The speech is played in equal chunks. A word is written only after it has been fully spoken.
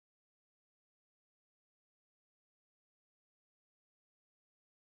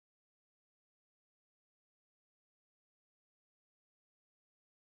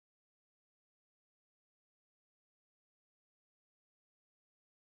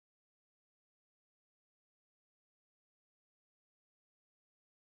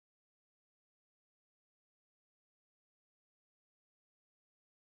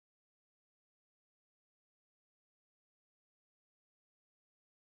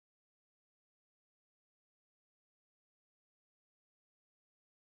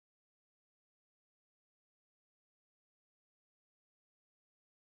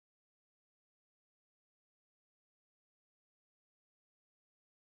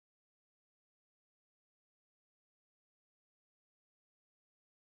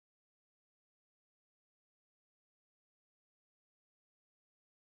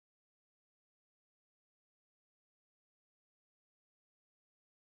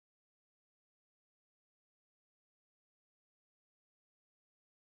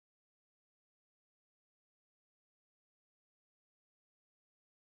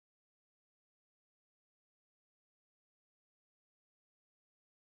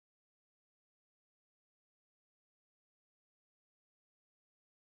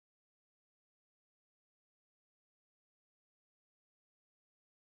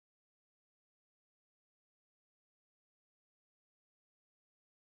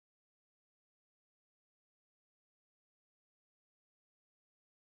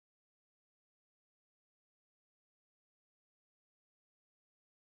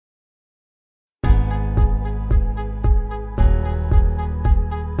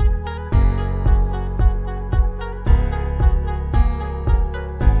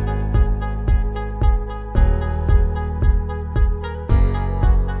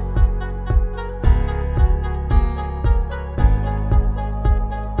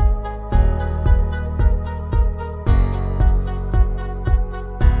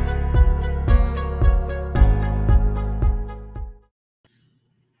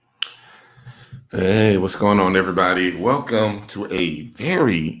Hey, what's going on, everybody? Welcome to a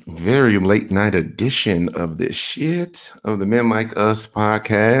very, very late night edition of this shit of the Men Like Us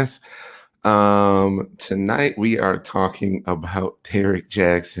podcast. Tonight we are talking about Derrick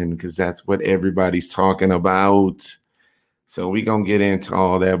Jaxn because that's what everybody's talking about. So we gonna get into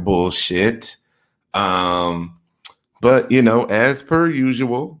all that bullshit. But as per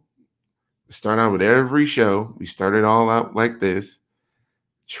usual, start out with every show. We start it all out like this.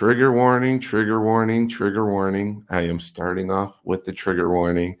 Trigger warning, trigger warning, trigger warning. I am starting off with the trigger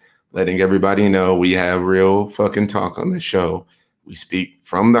warning, letting everybody know we have real fucking talk on the show. We speak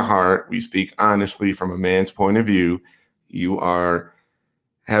from the heart. We speak honestly from a man's point of view. You are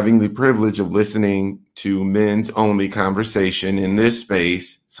having the privilege of listening to men's only conversation in this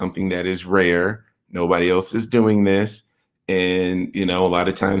space, something that is rare. Nobody else is doing this. And, a lot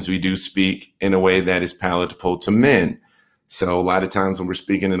of times we do speak in a way that is palatable to men. So a lot of times when we're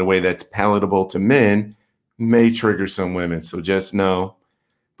speaking in a way that's palatable to men, may trigger some women. So just know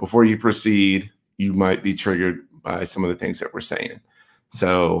before you proceed, you might be triggered by some of the things that we're saying.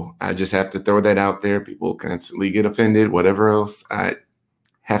 So I just have to throw that out there. People constantly get offended, whatever else. I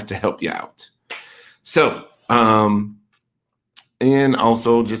have to help you out. So, and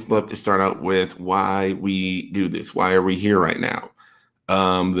also just love to start out with why we do this. Why are we here right now?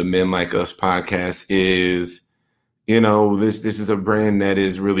 The Men Like Us podcast is... this is a brand that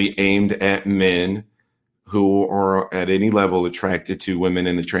is really aimed at men who are at any level attracted to women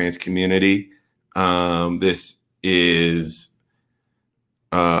in the trans community. This is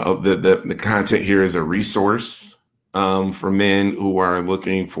the content here is a resource for men who are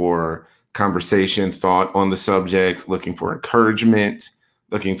looking for conversation, thought on the subject, looking for encouragement,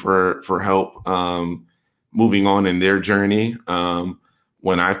 looking for help moving on in their journey.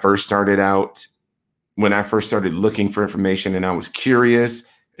 When I first started looking for information and I was curious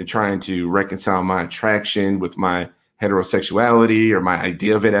and trying to reconcile my attraction with my heterosexuality or my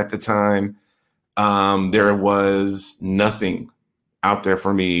idea of it at the time, there was nothing out there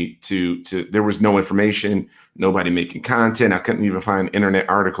for me there was no information, nobody making content. I couldn't even find internet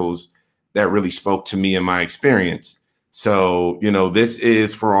articles that really spoke to me and my experience. So, this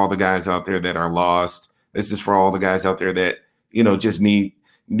is for all the guys out there that are lost. This is for all the guys out there that, just need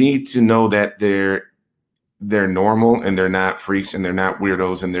to know that they're normal and they're not freaks and they're not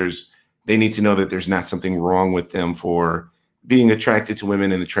weirdos. And they need to know that there's not something wrong with them for being attracted to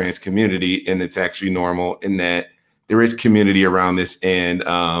women in the trans community. And it's actually normal in that there is community around this. And,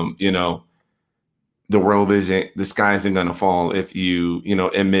 the sky isn't going to fall if you,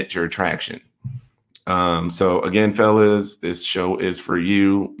 admit your attraction. So again, fellas, this show is for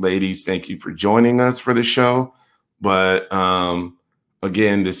you. Ladies, thank you for joining us for the show. But,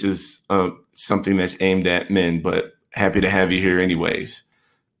 again, this is something that's aimed at men, but happy to have you here anyways.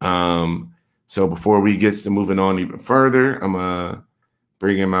 So before we get to moving on even further, I'm going to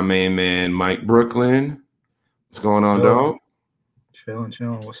bring in my main man, Mike Brooklyn. What's going on, dog? Chilling.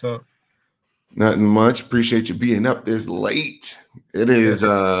 What's up? Nothing much. Appreciate you being up this late. It is,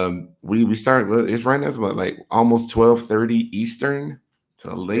 we started, it's right now, it's about like almost 12:30 Eastern. It's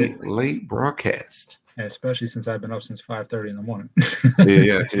a late broadcast. Especially since I've been up since 5:30 in the morning.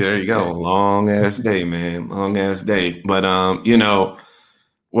 yeah, there you go. Long ass day, man. Long ass day. But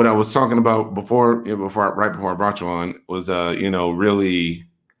what I was talking about before I brought you on was really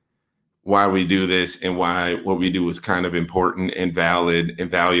why we do this and why what we do is kind of important and valid and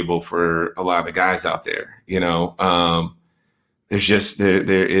valuable for a lot of the guys out there. There's just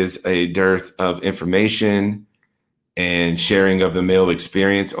there is a dearth of information and sharing of the male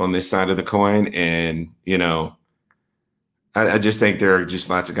experience on this side of the coin. And, I just think there are just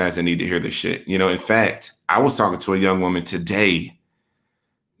lots of guys that need to hear this shit. In fact, I was talking to a young woman today.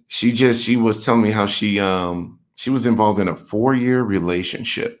 She was telling me how she was involved in a 4-year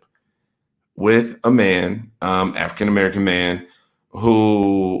relationship with a man, African-American man,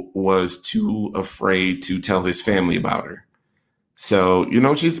 who was too afraid to tell his family about her. So,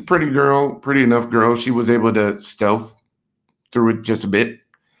 she's a pretty enough girl. She was able to stealth through it just a bit.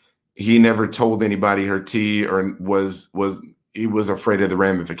 He never told anybody her tea or he was afraid of the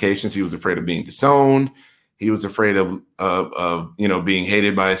ramifications. He was afraid of being disowned. He was afraid of being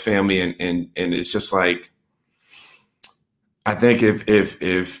hated by his family. And it's just like, I think if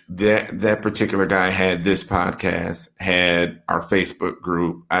that particular guy had this podcast, had our Facebook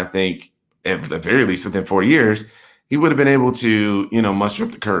group, I think at the very least within 4 years, he would have been able to, muster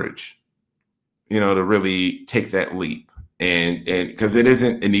up the courage, to really take that leap. And because it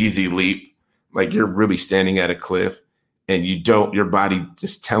isn't an easy leap, like you're really standing at a cliff and your body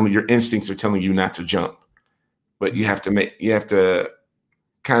just your instincts are telling you not to jump, but you have to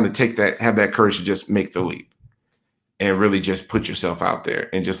kind of have that courage to just make the leap and really just put yourself out there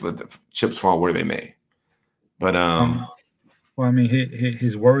and just let the chips fall where they may. But well, I mean,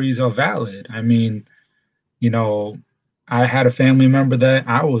 his worries are valid. I mean, I had a family member that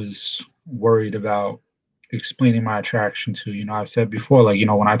I was worried about explaining my attraction to. I've said before, like,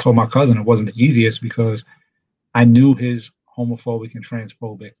 when I told my cousin, it wasn't the easiest because I knew his homophobic and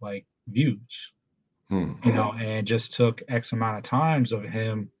transphobic like views, and just took X amount of times of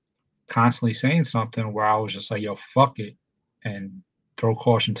him constantly saying something where I was just like, yo, fuck it, and throw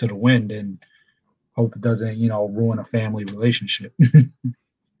caution to the wind and hope it doesn't, ruin a family relationship.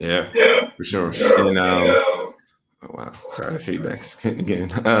 Yeah, for sure. And oh wow, sorry, the feedback's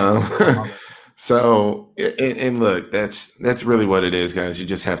again. So, and look, that's really what it is, guys. You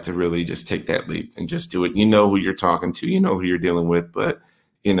just have to really just take that leap and just do it. You know who you're talking to, you know who you're dealing with, but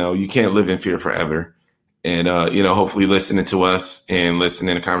you can't live in fear forever. And hopefully listening to us and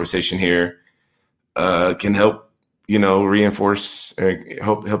listening to conversation here can help, reinforce or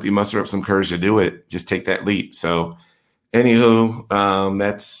help you muster up some courage to do it. Just take that leap. So anywho,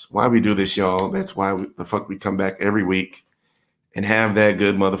 that's why we do this, y'all. That's why we come back every week and have that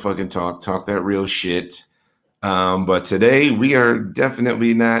good motherfucking talk that real shit. But today we are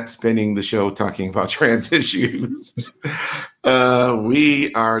definitely not spending the show talking about trans issues.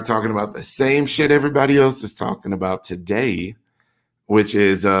 We are talking about the same shit everybody else is talking about today, which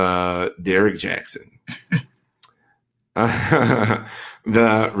is Derrick Jaxn,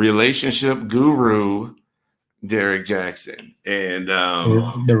 the relationship guru, Derrick Jaxn, and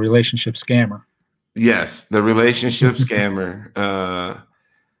the relationship scammer. Yes, the relationship scammer,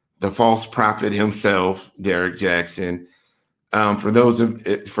 the false prophet himself, Derrick Jaxn. For those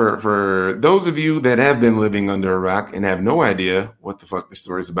of you that have been living under a rock and have no idea what the fuck the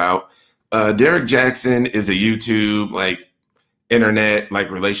story is about, Derrick Jaxn is a YouTube internet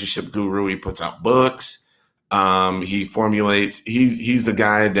relationship guru. He puts out books. He formulates. He's a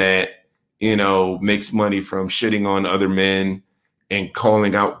guy that makes money from shitting on other men and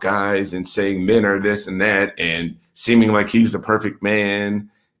calling out guys and saying men are this and that and seeming like he's the perfect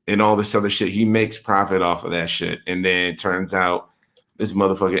man and all this other shit. He makes profit off of that shit. And then it turns out this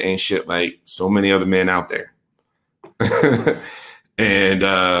motherfucker ain't shit like so many other men out there. And,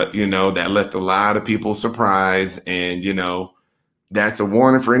 that left a lot of people surprised. And, that's a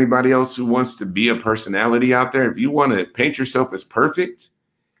warning for anybody else who wants to be a personality out there. If you want to paint yourself as perfect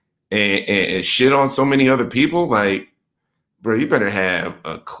and shit on so many other people, bro, you better have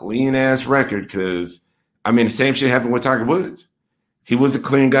a clean ass record because, the same shit happened with Tiger Woods. He was the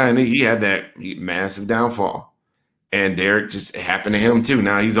clean guy and he had that massive downfall. And Derrick just happened to him too.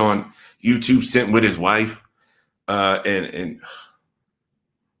 Now he's on YouTube sitting with his wife. And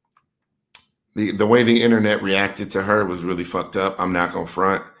the way the internet reacted to her was really fucked up. I'm not going to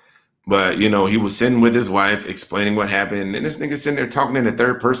front. But, he was sitting with his wife explaining what happened. And this nigga sitting there talking in the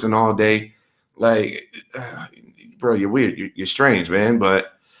third person all day. Bro, you're weird. You're strange, man.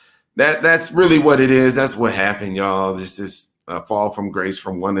 But that's really what it is. That's what happened, y'all. This is a fall from grace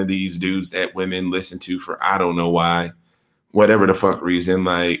from one of these dudes that women listen to for I don't know why, whatever the fuck reason.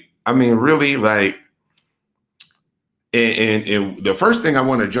 Really, and the first thing I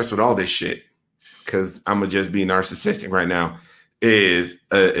want to address with all this shit, because I'm gonna just be narcissistic right now, is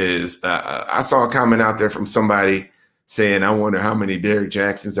I saw a comment out there from somebody saying, I wonder how many Derrick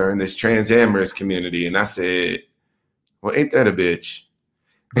Jaxns are in this trans amorous community. And I said, well, ain't that a bitch?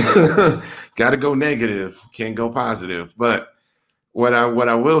 Got to go negative, can't go positive. But what I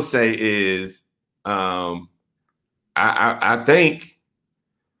will say is, I think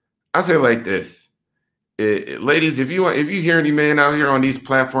I say it like this, ladies, if you hear any man out here on these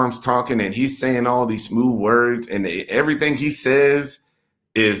platforms talking and he's saying all these smooth words and everything he says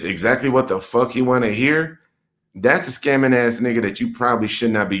is exactly what the fuck you want to hear, that's a scamming ass nigga that you probably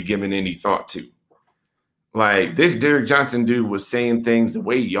should not be giving any thought to. This Derrick Jaxn dude was saying things the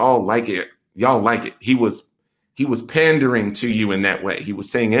way y'all like it. Y'all like it. He was pandering to you in that way. He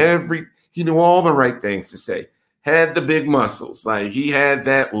was saying he knew all the right things to say. Had the big muscles. He had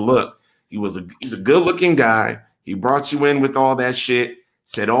that look. He's a good looking guy. He brought you in with all that shit,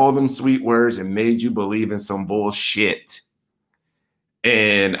 said all them sweet words and made you believe in some bullshit.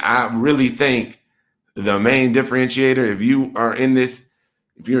 And I really think the main differentiator, if you are in this,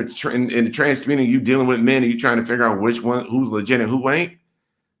 if you're in the trans community, you dealing with men and you trying to figure out which one, who's legit and who ain't,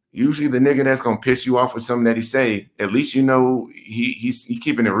 usually the nigga that's going to piss you off with something that he say, at least he's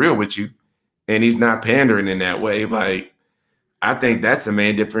keeping it real with you and he's not pandering in that way. I think that's the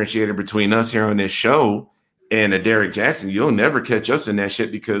main differentiator between us here on this show and a Derrick Jaxn. You'll never catch us in that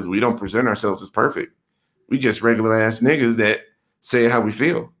shit because we don't present ourselves as perfect. We just regular ass niggas that say how we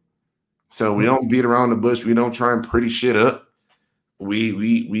feel. So we don't beat around the bush. We don't try and pretty shit up.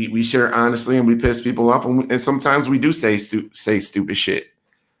 We share honestly, and we piss people off, and sometimes we do say stupid shit.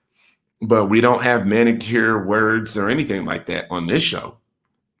 But we don't have manicure words or anything like that on this show.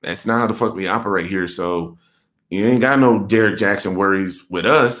 That's not how the fuck we operate here. So you ain't got no Derek Jackson worries with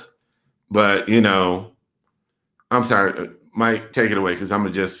us. But, you know, I'm sorry, Mike, take it away, because I'm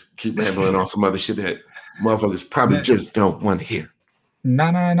going to just keep rambling on some other shit that motherfuckers probably just don't want to hear.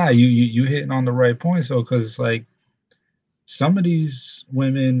 No. You hitting on the right point. So, because, like, some of these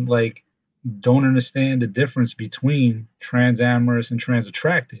women, like, don't understand the difference between trans-amorous and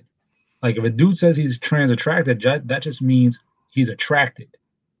trans-attracted. Like, if a dude says he's trans-attracted, that just means he's attracted.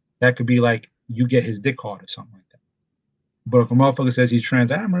 That could be like you get his dick hard or something like that. But if a motherfucker says he's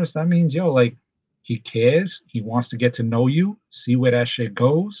trans-amorous, that means, yo, like, he cares. He wants to get to know you, see where that shit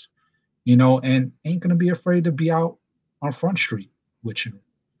goes, you know, and ain't going to be afraid to be out on Front Street with you.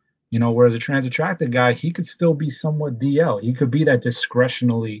 You know, whereas a trans-attracted guy, he could still be somewhat DL. He could be that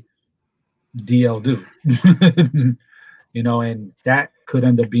discretionally DL dude. You know, and that could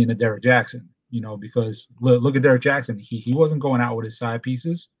end up being a Derek Jackson, you know, because look at Derek Jackson. He wasn't going out with his side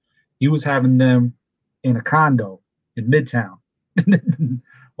pieces. He was having them in a condo in Midtown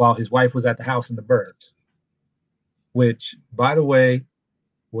while his wife was at the house in the burbs. Which, by the way,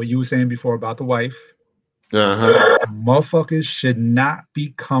 what you were saying before about the wife, motherfuckers should not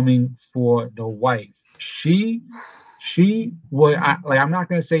be coming for the wife. She would, I'm not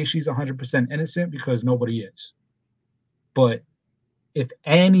going to say she's 100% innocent, because nobody is. But if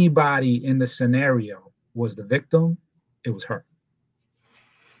anybody in the scenario was the victim, it was her.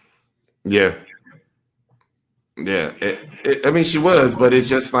 Yeah. I mean, she was, but it's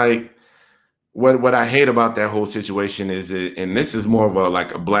just like what I hate about that whole situation is it, and this is more of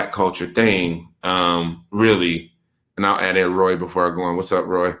a Black culture thing, really. And I'll add in Roy before I go on. What's up,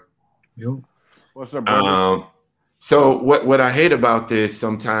 Roy? Yo. What's up, brother? So what I hate about this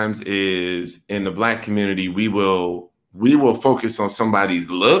sometimes is in the Black community, we will focus on somebody's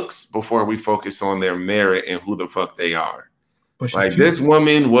looks before we focus on their merit and who the fuck they are. Like, this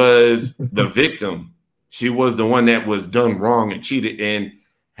woman was the victim. She was the one that was done wrong and cheated and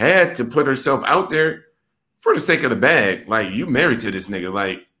had to put herself out there for the sake of the bag. Like, you married to this nigga.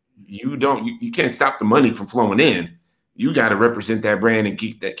 Like, you can't stop the money from flowing in. You got to represent that brand and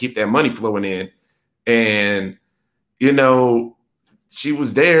keep that money flowing in. And, you know, she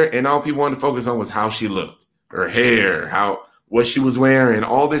was there, and all people wanted to focus on was how she looked, her hair, what she was wearing,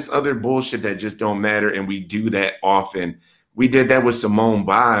 all this other bullshit that just don't matter. And we do that often. We did that with Simone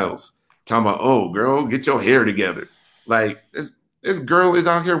Biles, talking about, oh, girl, get your hair together. Like, this girl is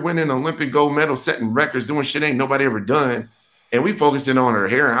out here winning Olympic gold medal, setting records, doing shit ain't nobody ever done. And we focusing on her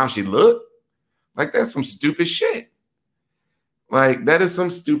hair and how she looked. Like, that's some stupid shit. Like, that is some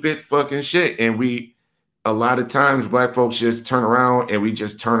stupid fucking shit. And a lot of times Black folks just turn around and we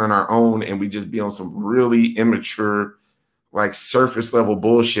just turn on our own, and we just be on some really immature, like, surface level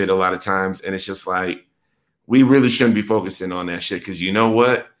bullshit a lot of times. And it's just like, we really shouldn't be focusing on that shit, because you know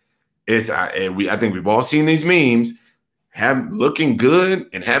what? I think we've all seen these memes. Looking good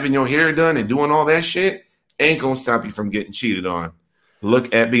and having your hair done and doing all that shit ain't gonna stop you from getting cheated on.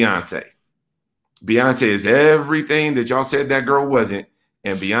 Look at Beyonce. Beyonce is everything that y'all said that girl wasn't,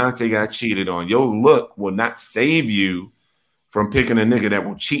 and Beyonce got cheated on. Your look will not save you from picking a nigga that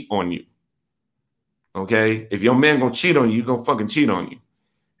will cheat on you. Okay? If your man gonna cheat on you, gonna fucking cheat on you.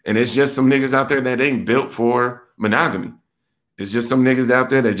 And it's just some niggas out there that ain't built for monogamy. It's just some niggas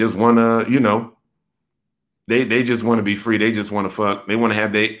out there that just want to, you know, they just want to be free. They just want to fuck. They want to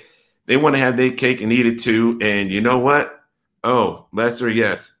have their cake and eat it too. And you know what? Oh, Lester,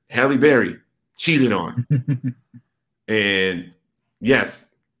 yes. Halle Berry cheated on. And yes,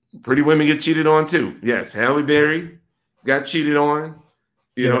 pretty women get cheated on too. Yes, Halle Berry got cheated on.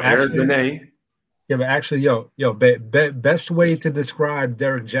 You know, Eric Benet. Yeah, but actually, best way to describe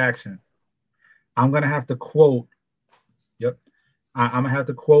Derek Jackson, I'm gonna have to quote. Yep, I'm gonna have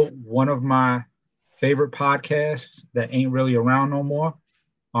to quote one of my favorite podcasts that ain't really around no more.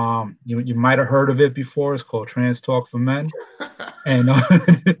 You might have heard of it before. It's called Trans Talk for Men, and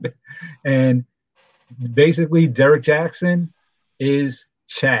and basically Derek Jackson is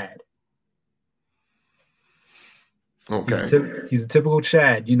Chad. Okay. He's a typical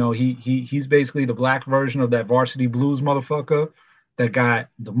Chad. You know, he's basically the Black version of that Varsity Blues motherfucker that got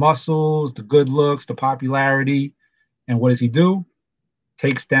the muscles, the good looks, the popularity. And what does he do?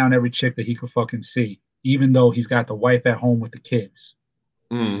 Takes down every chick that he could fucking see, even though he's got the wife at home with the kids.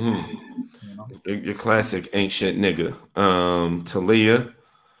 Mm-hmm. You know? Your classic ain't shit nigga. Talia.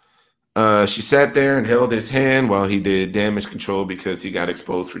 She sat there and held his hand while he did damage control because he got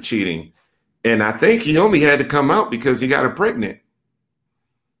exposed for cheating. And I think he only had to come out because he got her pregnant.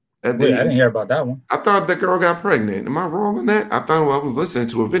 Wait, I didn't hear about that one. I thought the girl got pregnant. Am I wrong on that? I thought I was listening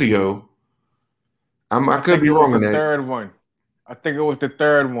to a video. I could be wrong on that. Third one. I think it was the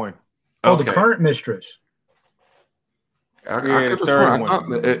third one. Oh, okay. The current mistress. I could have sworn.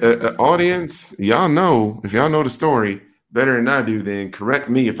 Audience, y'all know, if y'all know the story better than I do, then correct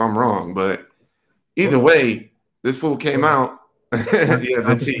me if I'm wrong. But either way, this fool came out. Yeah,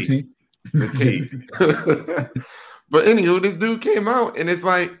 the tea. The tea. But anywho, this dude came out and it's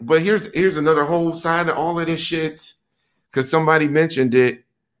like, but here's another whole side of all of this shit. Because somebody mentioned it.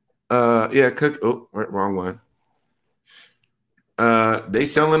 Wrong one. They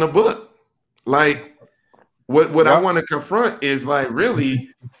selling a book. Like, what I want to confront is like really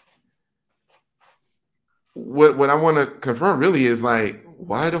what I want to confront really is like,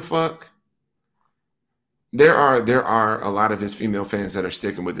 why the fuck? There are a lot of his female fans that are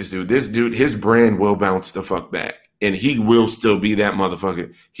sticking with this dude. This dude, his brand will bounce the fuck back. And he will still be that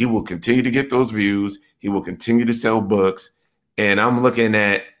motherfucker. He will continue to get those views. He will continue to sell books. And I'm looking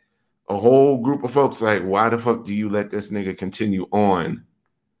at a whole group of folks like, why the fuck do you let this nigga continue on?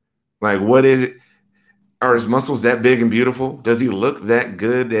 Like, what is it? Are his muscles that big and beautiful? Does he look that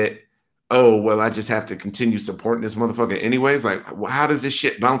good that, oh, well, I just have to continue supporting this motherfucker anyways? Like, how does this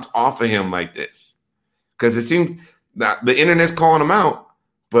shit bounce off of him like this? Because it seems that the internet's calling him out,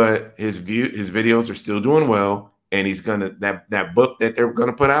 but his videos are still doing well. And he's gonna that book that they're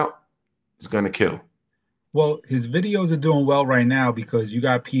gonna put out is gonna kill. Well, his videos are doing well right now because you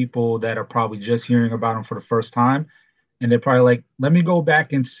got people that are probably just hearing about him for the first time, and they're probably like, "Let me go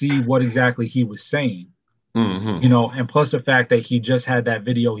back and see what exactly he was saying." Mm-hmm. You know, and plus the fact that he just had that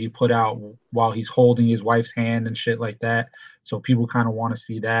video he put out while he's holding his wife's hand and shit like that, so people kind of want to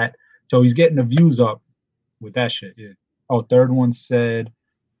see that. So he's getting the views up with that shit. Yeah. Oh, third one said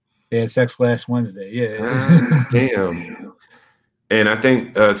they had sex last Wednesday. Yeah. Damn. And I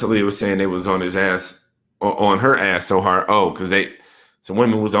think Talia was saying it was on his ass, on her ass so hard. Oh, because some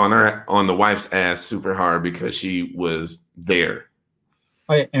women was on the wife's ass super hard because she was there.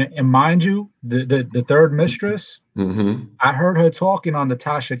 Oh, yeah, and mind you, the third mistress, mm-hmm. I heard her talking on the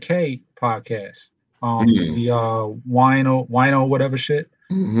Tasha K podcast. The wino whatever shit.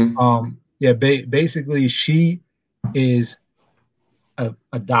 Mm-hmm. Basically she is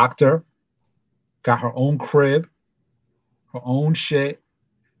a doctor, got her own crib, her own shit.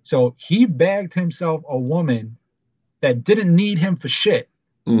 So he bagged himself a woman that didn't need him for shit.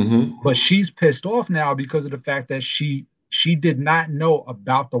 Mm-hmm. But she's pissed off now because of the fact that she did not know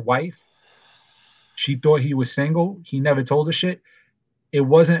about the wife. She thought he was single. He never told her shit. It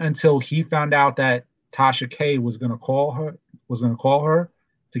wasn't until he found out that Tasha K was gonna call her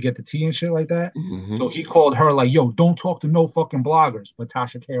to get the tea and shit like that. Mm-hmm. So he called her like, "Yo, don't talk to no fucking bloggers." But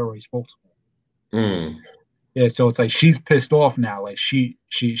Tasha K already spoke to her. Yeah, so it's like she's pissed off now. Like she's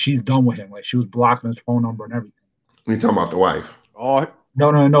done with him. Like she was blocking his phone number and everything. You talking about the wife? Oh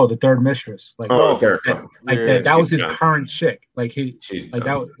no, the third mistress. Like the third. That was his current chick. Like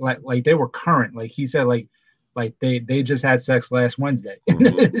that they were current. Like he said like they just had sex last Wednesday.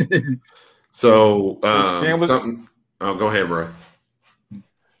 Mm-hmm. So something. Oh, go ahead, bro.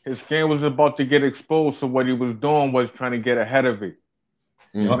 His scam was about to get exposed, so what he was doing was trying to get ahead of it.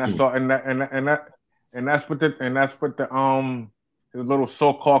 Mm-hmm. And that's all, and that's what the his little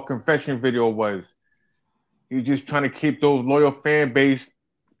so-called confession video was. He's just trying to keep those loyal fan base,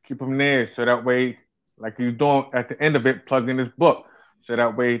 keep them there, so that way, like he's doing at the end of it, plug in his book, so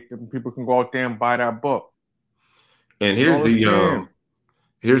that way people can go out there and buy that book. And here's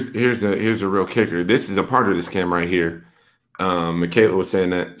here's a real kicker. This is a part of this scam right here. Michaela was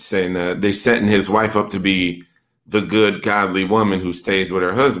saying that they setting his wife up to be the good, godly woman who stays with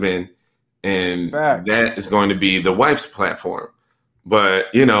her husband, and that is going to be the wife's platform. But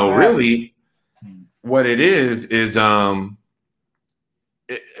really, what it is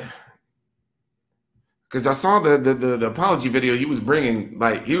because I saw the apology video he was bringing,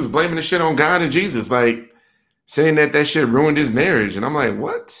 like he was blaming the shit on God and Jesus, like saying that shit ruined his marriage, and I'm like,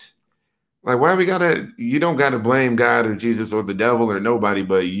 what? Like, why you don't gotta blame God or Jesus or the devil or nobody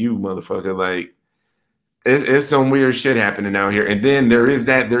but you, motherfucker. Like, it's some weird shit happening out here. And then there is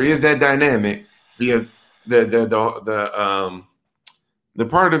that dynamic. The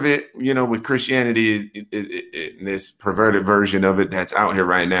part of it, with Christianity, this perverted version of it that's out here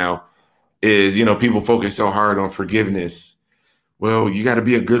right now is, people focus so hard on forgiveness. Well, you got to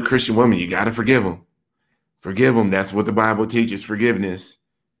be a good Christian woman. You got to forgive them. Forgive them. That's what the Bible teaches, forgiveness.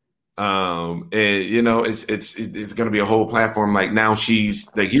 And you know, it's going to be a whole platform. Like now she's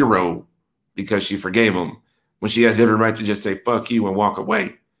the hero because she forgave him when she has every right to just say fuck you and walk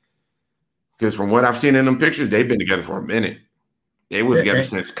away. Because from what I've seen in them pictures, they've been together for a minute. They was together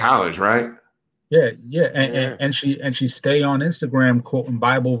since college, right? Yeah. And she stay on Instagram quoting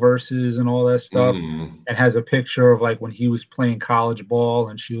Bible verses and all that stuff, and has a picture of like when he was playing college ball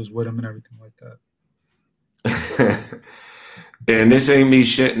and she was with him and everything like that. And this ain't me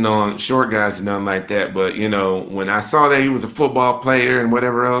shitting on short guys and nothing like that, but you know, when I saw that he was a football player and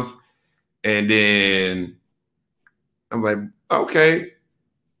whatever else, and then I'm like, okay,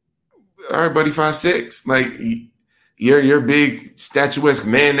 all right, buddy, 5'6", like your big statuesque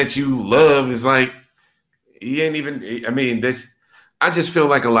man that you love is like, he ain't even. I mean, this. I just feel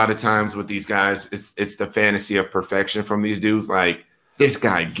like a lot of times with these guys, it's the fantasy of perfection from these dudes. Like this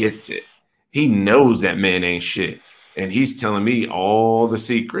guy gets it. He knows that man ain't shit. And he's telling me all the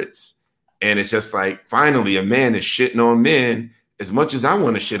secrets. And it's just like, finally, a man is shitting on men as much as I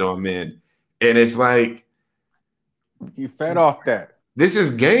want to shit on men. And it's like, you fed off that. This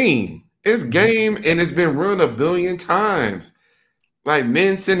is game. It's game, and it's been run a billion times. Like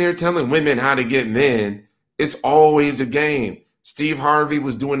men sitting here telling women how to get men. It's always a game. Steve Harvey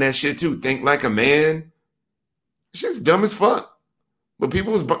was doing that shit too. Think like a man. Shit's dumb as fuck. But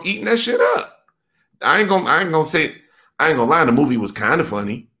people was eating that shit up. I ain't gonna lie, the movie was kind of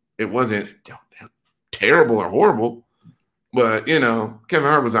funny. It wasn't terrible or horrible, but you know, Kevin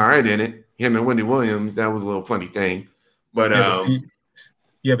Hart was all right in it. Him and Wendy Williams, that was a little funny thing. But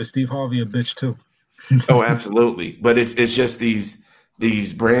but Steve Harvey a bitch too. Oh, absolutely. But it's just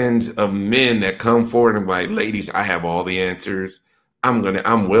these brands of men that come forward and like, ladies, I have all the answers.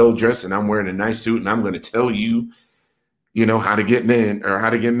 I'm well dressed and I'm wearing a nice suit and I'm gonna tell you, you know, how to get men.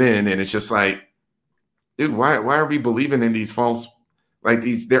 And it's just like, dude, why are we believing in these false, like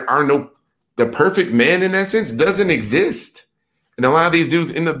these? There are the perfect man in that sense doesn't exist. And a lot of these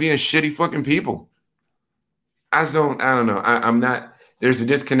dudes end up being shitty fucking people. I don't know. I'm not, there's a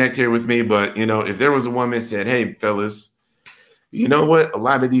disconnect here with me, but you know, if there was a woman that said, hey, fellas, you know what? A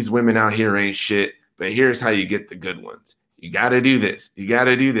lot of these women out here ain't shit, but here's how you get the good ones. You got to do this. You got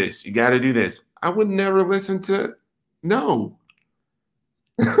to do this. You got to do this. I would never listen to, no.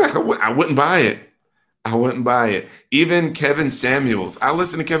 I wouldn't buy it. I wouldn't buy it. Even Kevin Samuels. I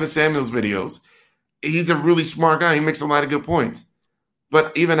listen to Kevin Samuels videos. He's a really smart guy. He makes a lot of good points.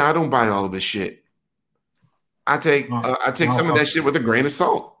 But even I don't buy all of his shit. I take some of that shit with a grain of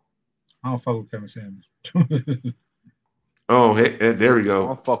salt. I don't fuck with Kevin Samuels. Oh, hey, there we go. I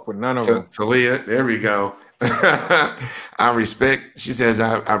don't fuck with none of them. Talia, there we go. She says,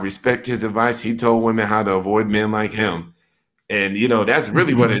 I respect his advice. He told women how to avoid men like him. And, you know, that's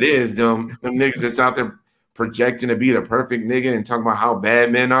really what it is. Them niggas that's out there projecting to be the perfect nigga and talking about how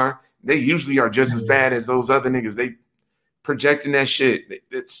bad men are. They usually are just as bad as those other niggas. They projecting that shit.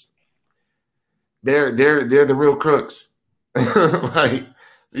 They're the real crooks. Like,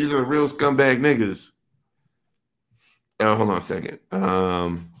 these are the real scumbag niggas. Oh, hold on a second.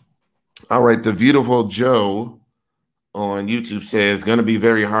 All right, the beautiful Joe on YouTube says, gonna be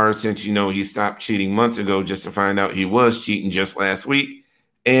very hard since you know he stopped cheating months ago just to find out he was cheating just last week.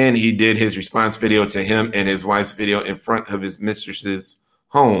 And he did his response video to him and his wife's video in front of his mistress's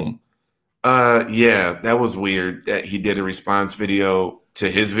home. Yeah, that was weird that he did a response video to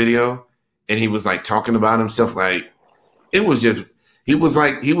his video and he was like talking about himself. Like it was just, he was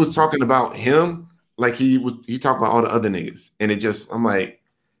talking about him like he talked about all the other niggas. And it just, I'm like,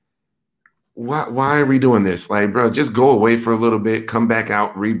 why are we doing this? Like, bro, just go away for a little bit, come back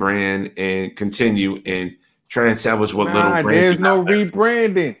out, rebrand, and continue and try and establish what little brand. There's no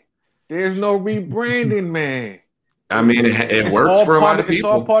rebranding. There's no rebranding, man. I mean, it works for a lot of people.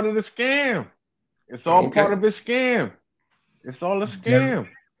 It's all part of the scam. It's all part of the scam. It's all a scam.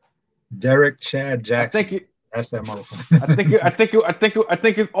 Derek Chad Jackson. That's that motherfucker. I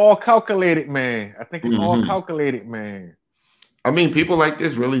think it's all calculated, man. I think it's all calculated, man. I mean, people like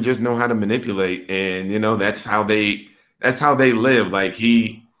this really just know how to manipulate, and you know that's how they live. Like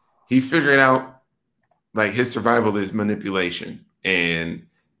he figured out like his survival is manipulation and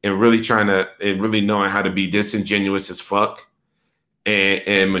really really knowing how to be disingenuous as fuck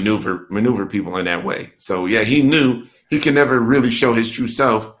and maneuver people in that way. So yeah, he knew he could never really show his true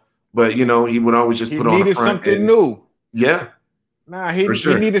self, but you know he would always just put on a front. Something new. Yeah. He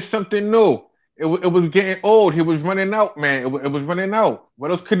needed something new. It was getting old. He was running out, man. It was running out.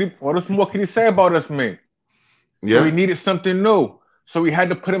 What else more could he say about us, man? Yeah. So he needed something new. So he had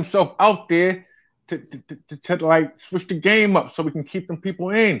to put himself out there to like switch the game up so we can keep them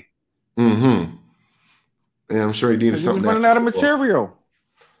people in. Mm-hmm. Yeah, I'm sure he needed something. He was running out of material.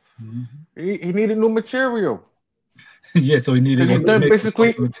 Mhm. He needed new material. Yeah, so he needed Because to he done make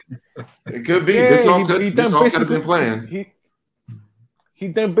basically, something. It could be. yeah, he This done all could have been basically planned. he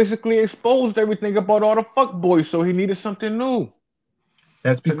done basically exposed everything about all the fuck boys, so he needed something new.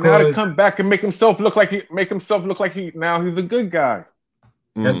 That's So now to because come back and make himself look like now he's a good guy.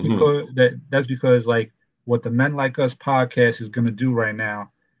 Hmm. that's because like what the Men Like Us podcast is going to do right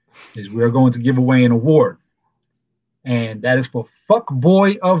now is we're going to give away an award, and that is for Fuck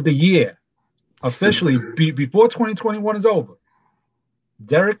Boy of the Year. Officially, before 2021 is over,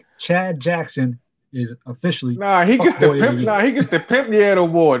 Derek Chad Jackson is officially Nah, he Fuck gets the Boy of the pimp. Year. Nah, he gets the pimp year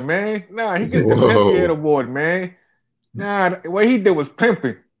award, man. Nah, he gets the pimp year Whoa. award, man. Nah, what he did was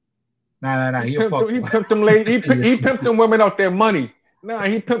pimping. Nah, he a fuck He boy. pimped them lady. He Yes. pimped them women out their money. Nah,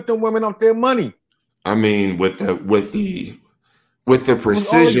 he pimped them women out their money. I mean, with the It was all a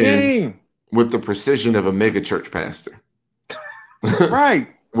precision game. with the precision of a mega church pastor. Right,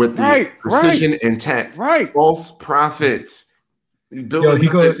 With the right, right, precision intact. right. False prophets. You're Yo, building he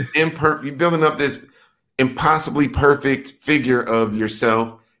up goes. you're building up this impossibly perfect figure of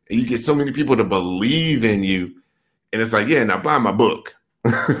yourself, and you get so many people to believe in you. And it's like, yeah, now buy my book.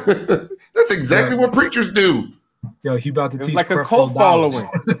 That's exactly what preachers do. Yo, he about to It's teach like a creflo cult Dollar.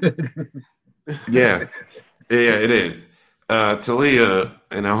 following. Yeah. Yeah, it is. Talia,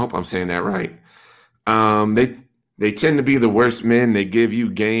 and I hope I'm saying that right. They tend to be the worst men. They give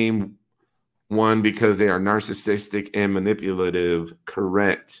you game one because they are narcissistic and manipulative.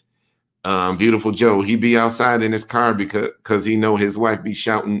 Correct. Beautiful Joe. He be outside in his car because he know his wife be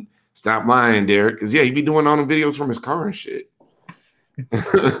shouting, "Stop lying, Derek." Because yeah, he be doing all the videos from his car and shit.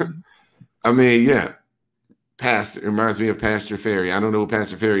 I mean, yeah. Pastor, it reminds me of Pastor Ferry. I don't know who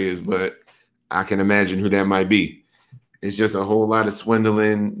Pastor Ferry is, but I can imagine who that might be. It's just a whole lot of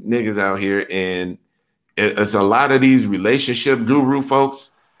swindling niggas out here, and it's a lot of these relationship guru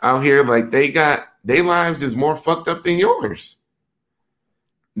folks out here. Like their lives is more fucked up than yours.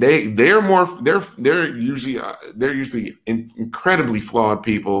 They're usually incredibly flawed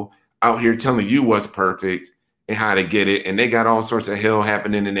people out here telling you what's perfect and how to get it, and they got all sorts of hell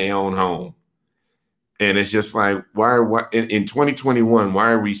happening in their own home. And it's just like, why in 2021,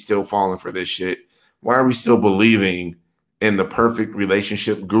 why are we still falling for this shit? Why are we still believing in the perfect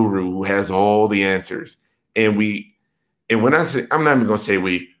relationship guru who has all the answers? And when I say, I'm not even gonna say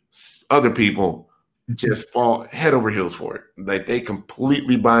we, other people just fall head over heels for it. Like they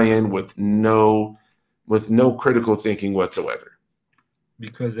completely buy in with no critical thinking whatsoever.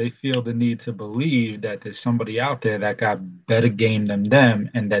 Because they feel the need to believe that there's somebody out there that got better game than them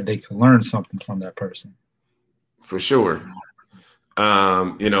and that they can learn something from that person. For sure.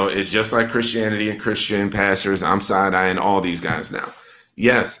 It's just like Christianity and Christian pastors. I'm side-eyeing all these guys now.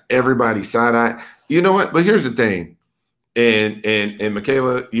 Yes, everybody side-eye. You know what? But here's the thing. And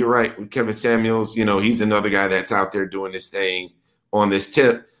Michaela, you're right. Kevin Samuels, he's another guy that's out there doing this thing on this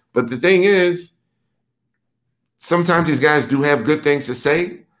tip. But the thing is, sometimes these guys do have good things to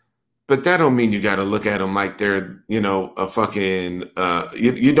say, but that don't mean you got to look at them like they're, a fucking.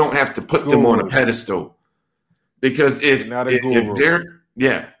 You don't have to put them on a pedestal, because if Derek,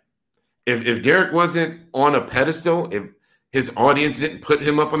 if Derek wasn't on a pedestal, if his audience didn't put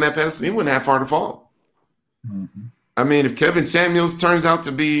him up on that pedestal, he wouldn't have far to fall. Mm-hmm. I mean, if Kevin Samuels turns out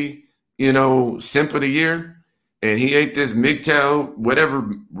to be, simp of the year, and he ain't this MGTOW, whatever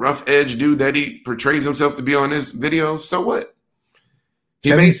rough edge dude that he portrays himself to be on this video, so what?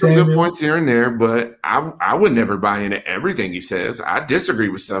 He made some good points here and there, but I would never buy into everything he says. I disagree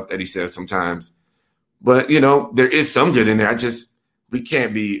with stuff that he says sometimes. But, there is some good in there. We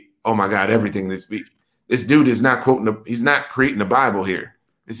can't be, oh my God, everything this week. This dude is not he's not creating the Bible here.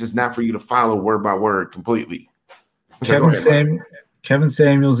 This is not for you to follow word by word completely. Kevin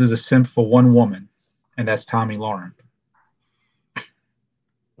Samuels is a simp for one woman, and that's Tommy Lauren.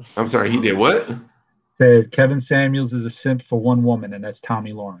 I'm sorry, he did what? Said Kevin Samuels is a simp for one woman, and that's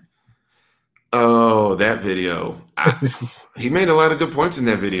Tommy Lauren. Oh, that video. He made a lot of good points in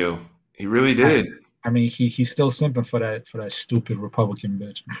that video. He really did. I mean, he's still simping for that stupid Republican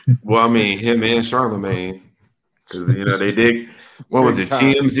bitch. Well, I mean, him and Charlemagne, because they did. What was it?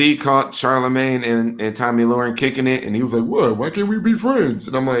 TMZ caught Charlemagne and Tommy Lauren kicking it, and he was like, "What? Why can't we be friends?"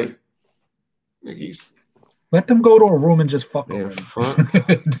 And I'm like, "Let them go to a room and just fuck." Man,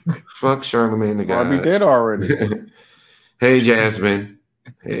 fuck Charlemagne the guy. We did already. Hey, Jasmine.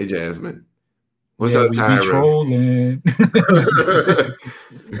 What's up, Tyra?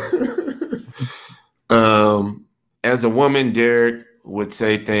 As a woman, Derek would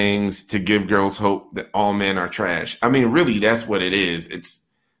say things to give girls hope that all men are trash. I mean, really, that's what it is. It's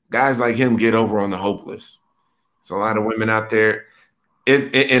guys like him get over on the hopeless. It's a lot of women out there.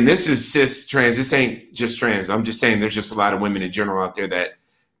 And this is cis trans. This ain't just trans. I'm just saying there's just a lot of women in general out there that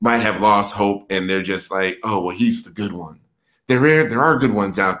might have lost hope, and they're just like, oh, well, he's the good one. There are good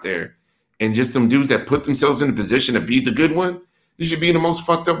ones out there, and just some dudes that put themselves in a position to be the good one. You should be the most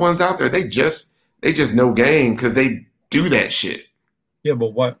fucked up ones out there. They just know game because they do that shit. Yeah,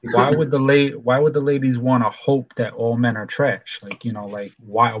 but why would the ladies want to hope that all men are trash? Like, like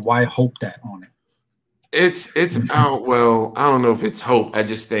why hope that on it? It's well, I don't know if it's hope. I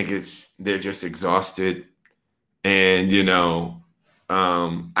just think they're just exhausted, and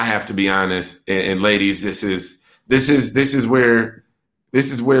I have to be honest. And ladies, this is where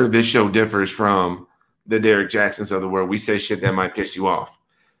this show differs from the Derek Jacksons of the world. We say shit that might piss you off.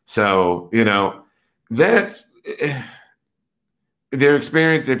 So that's their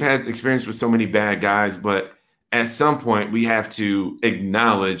experience. They've had experience with so many bad guys, but at some point we have to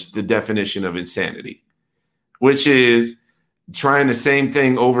acknowledge the definition of insanity, which is trying the same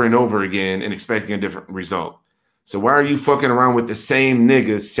thing over and over again and expecting a different result. So why are you fucking around with the same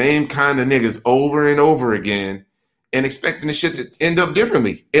niggas, same kind of niggas over and over again and expecting the shit to end up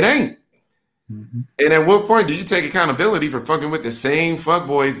differently? It ain't. Mm-hmm. And at what point do you take accountability for fucking with the same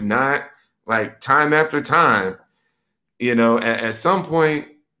fuckboys, not like time after time? At some point,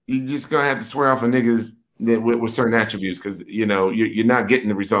 you just going to have to swear off of niggas that with certain attributes because, you're not getting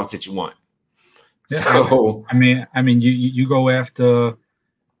the results that you want. Yeah, so, I mean, you go after,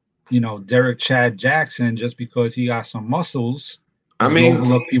 Derek Chad Jackson just because he got some muscles. I mean,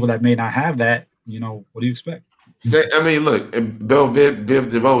 overlook people that may not have that. What do you expect? Look, Bill Viv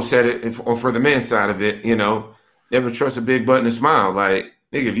DeVoe said it for the men's side of it. Never trust a big butt and a smile. Like,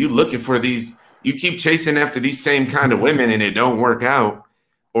 nigga, if you looking for these, you keep chasing after these same kind of women and it don't work out,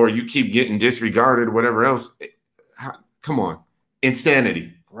 or you keep getting disregarded or whatever else. Come on,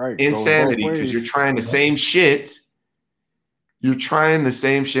 insanity. Right. Insanity, because you're trying the same shit. You're trying the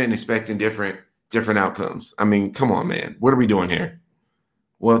same shit and expecting different outcomes. I mean, come on, man. What are we doing here?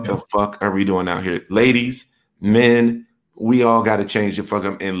 What the fuck are we doing out here? Ladies, men, we all got to change the fuck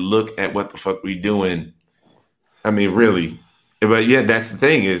up and look at what the fuck we doing. I mean, really. But yeah, that's the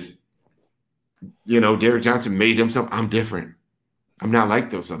thing is, Derek Johnson made himself, I'm different. I'm not like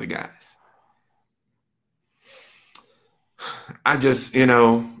those other guys. I just, I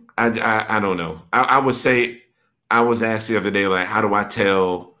don't know. I would say, I was asked the other day, like, how do I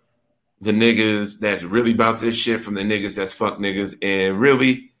tell the niggas that's really about this shit from the niggas that's fuck niggas? And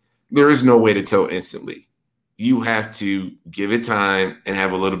really, there is no way to tell instantly. You have to give it time and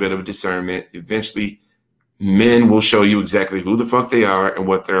have a little bit of discernment. Eventually, men will show you exactly who the fuck they are and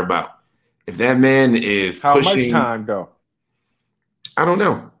what they're about. If that man is pushing... How much time, though? I don't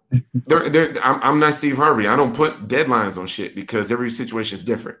know. I'm not Steve Harvey. I don't put deadlines on shit because every situation is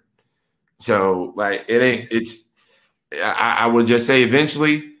different. So, like, I would just say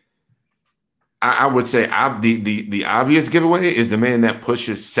eventually, I would say the obvious giveaway is the man that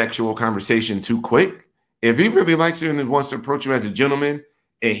pushes sexual conversation too quick. If he really likes you and wants to approach you as a gentleman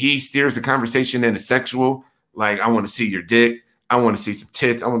and he steers the conversation into sexual, like, I want to see your dick, I want to see some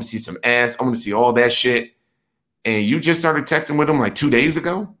tits, I want to see some ass, I want to see all that shit, and you just started texting with him like 2 days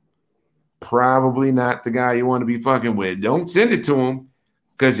ago, probably not the guy you want to be fucking with. Don't send it to him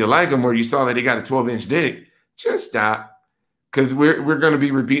because you like him or you saw that he got a 12-inch dick. Just stop, because we're going to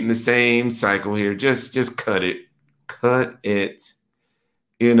be repeating the same cycle here. Just cut it. Cut it.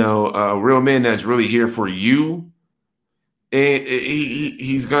 A real man that's really here for you, and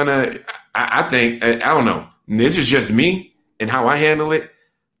he's going to, I think, I don't know. This is just me and how I handle it.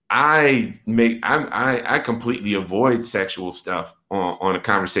 I completely avoid sexual stuff on a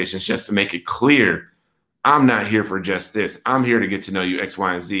conversation just to make it clear I'm not here for just this. I'm here to get to know you, X,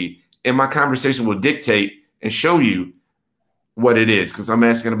 Y, and Z. And my conversation will dictate and show you what it is, because I'm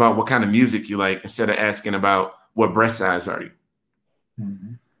asking about what kind of music you like instead of asking about what breast size are you.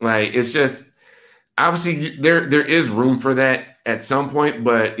 Mm-hmm. Like, it's just, obviously there is room for that at some point,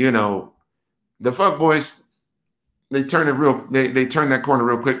 but the fuck boys, they turn that corner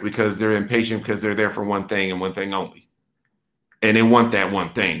real quick because they're impatient, because they're there for one thing and one thing only. And they want that one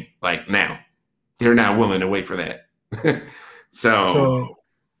thing like now. They're not willing to wait for that. So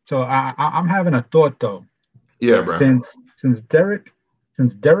I'm having a thought though. Yeah, bro. Since Derek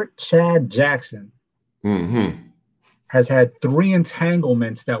Chad Jackson has had 3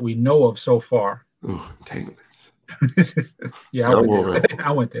 entanglements that we know of so far. Ooh, entanglements. Yeah,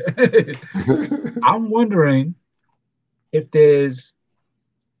 I went there. I'm wondering if there's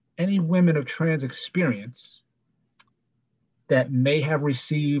any women of trans experience that may have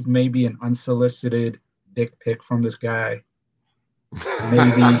received maybe an unsolicited dick pic from this guy.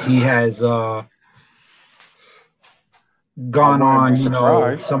 Maybe he has gone wouldn't on, be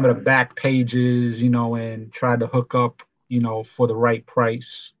surprised. some of the back pages, and tried to hook up, for the right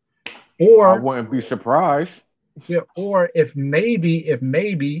price. I Or wouldn't be surprised. yeah, or if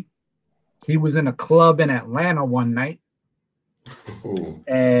maybe he was in a club in Atlanta one night Ooh.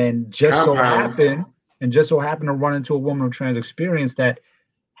 and just so Compound. happened to run into a woman of trans experience that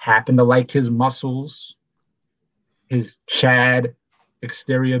happened to like his muscles, his Chad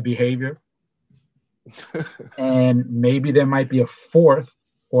exterior behavior, and maybe there might be a fourth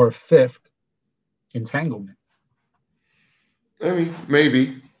or a fifth entanglement. I mean,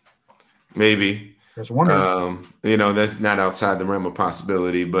 maybe. There's one. That's not outside the realm of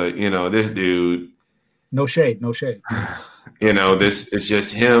possibility, but this dude. No shade. This it's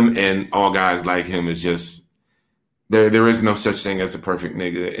just him, and all guys like him is just there is no such thing as a perfect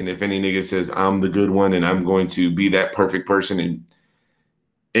nigga. And if any nigga says I'm the good one and I'm going to be that perfect person, and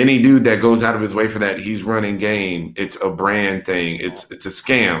any dude that goes out of his way for that, he's running game. It's a brand thing. It's a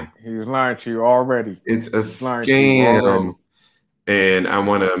scam. He's lying to you already. It's a scam. And I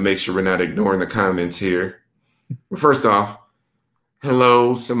want to make sure we're not ignoring the comments here. First off,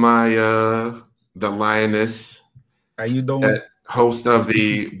 hello, Samaya, the lioness. How you doing? Host of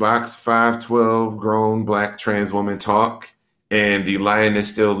the Box 512 Grown Black Trans Woman Talk and the Lioness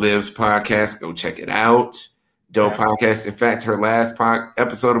Still Lives podcast. Go check it out. Dope podcast. In fact, her last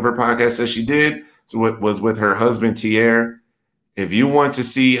episode of her podcast that she did was with her husband, Tier. If you want to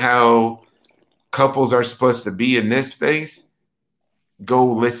see how couples are supposed to be in this space, go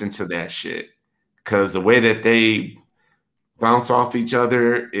listen to that shit. Because the way that they bounce off each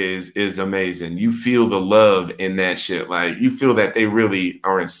other is amazing. You feel the love in that shit. Like, you feel that they really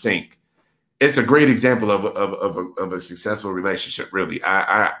are in sync. It's a great example of a successful relationship, really.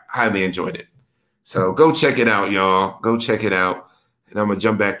 I highly enjoyed it. So go check it out, y'all. Go check it out. And I'm gonna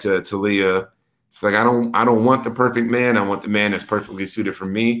jump back to Leah. It's like I don't want the perfect man. I want the man that's perfectly suited for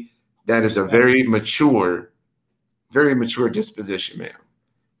me. That is a very mature disposition, man.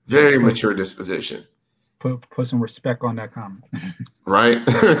 Very mature disposition. Put some respect on that comment. Right?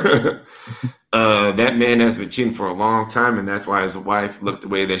 That man has been cheating for a long time, and that's why his wife looked the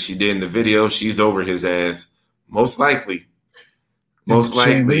way that she did in the video. She's over his ass. Most likely. She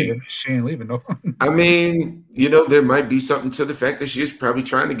ain't leaving, no. I mean, there might be something to the fact that she's probably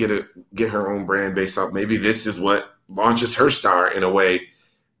trying to get her own brand based off. Maybe this is what launches her star in a way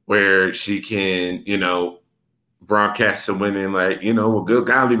where she can, broadcast to women like, well, good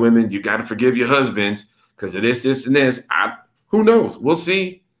golly, women, you got to forgive your husbands because of this, and this. Who knows? We'll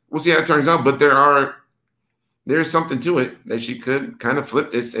see. We'll see how it turns out. But there's something to it that she could kind of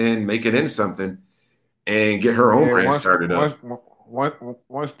flip this and make it into something and get her own brand started up.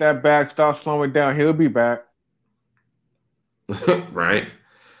 Once that bag starts slowing down, he'll be back. Right.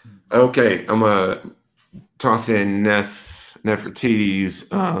 Okay, I'm gonna toss in Nefertiti's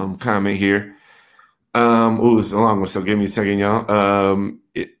comment here. It's a long one, so give me a second, y'all.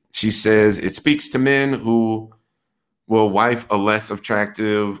 She says it speaks to men who will wife a less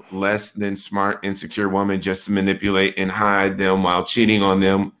attractive, less than smart, insecure woman just to manipulate and hide them while cheating on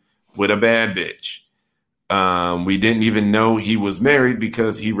them with a bad bitch. We didn't even know he was married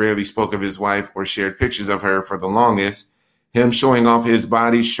because he rarely spoke of his wife or shared pictures of her for the longest. Him showing off his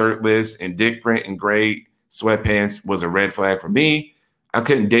body shirtless and dick print and gray sweatpants was a red flag for me. I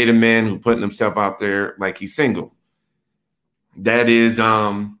couldn't date a man who putting himself out there like he's single. That is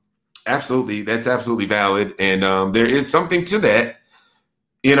that's absolutely valid. And there is something to that,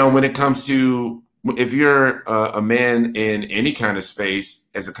 when it comes to if you're a man in any kind of space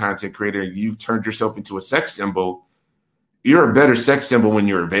as a content creator, you've turned yourself into a sex symbol. You're a better sex symbol when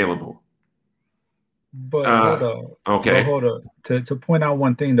you're available. But hold on. Okay. But hold on. To point out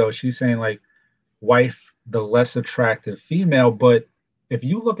one thing though, she's saying like wife the less attractive female, but if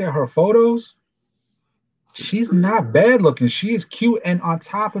you look at her photos, she's not bad looking. She is cute, and on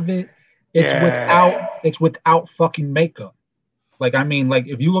top of it, it's without fucking makeup. Like, I mean, like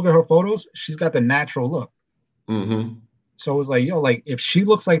if you look at her photos, she's got the natural look. Mm-hmm. So it's like, like if she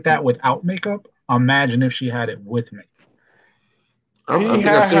looks like that without makeup, imagine if she had it with makeup. He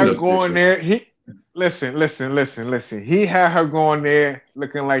had her going there. Listen. He had her going there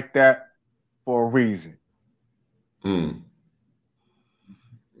looking like that for a reason.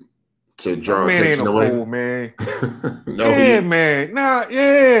 To draw attention away. Fool, man. No, man. Nah,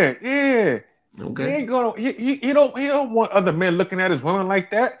 yeah. Okay. He ain't gonna. He don't want other men looking at his women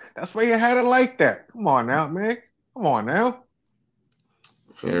like that. That's why he had it like that. Come on now, man. Come on now.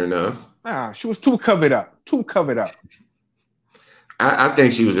 Fair enough. Nah, she was too covered up. I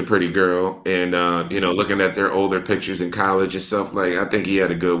think she was a pretty girl, and looking at their older pictures in college and stuff, like I think he had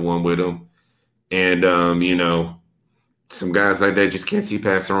a good one with him, and some guys like that just can't see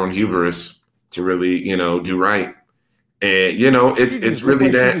past their own hubris to really, do right. And it's really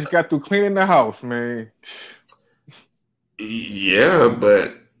like that. She just got through cleaning the house, man. Yeah,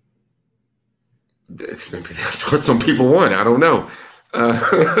 but maybe that's what some people want. I don't know.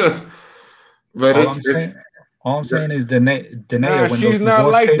 But all I'm saying is Danae. She's not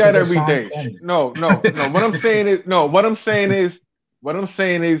like that every day. No. What I'm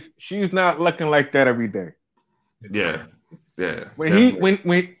saying is she's not looking like that every day. Yeah. When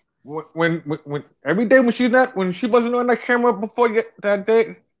every day when she wasn't on that camera before that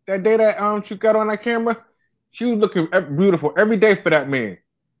day that she got on that camera, she was looking beautiful every day for that man.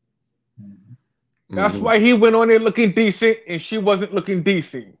 That's why he went on there looking decent and she wasn't looking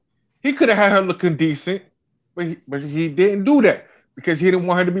decent. He could have had her looking decent, but he didn't do that because he didn't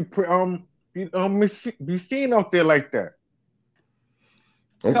want her to be seen out there like that.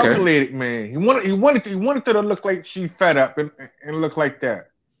 Okay. Calculated, man. He wanted her to look like she fed up and look like that.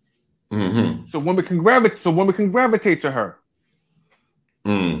 Mm-hmm. So women can gravitate to her.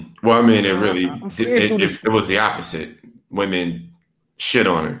 Well, I mean, it was the opposite. Women shit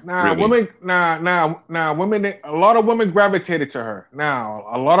on her. Women. Women. A lot of women gravitated to her.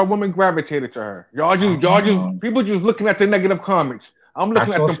 People just looking at the negative comments. I'm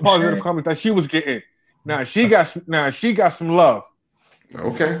looking at the positive comments that she was getting. Now she got some love.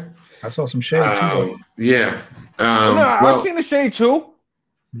 Okay. I saw some shade too. Yeah. I've seen the shade too.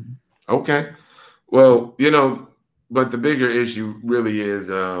 Okay. Well, but the bigger issue really is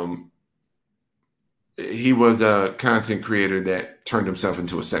he was a content creator that turned himself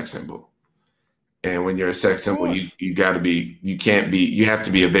into a sex symbol. And when you're a sex symbol, you have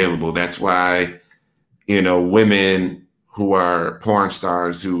to be available. That's why, women who are porn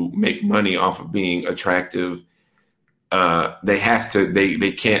stars who make money off of being attractive,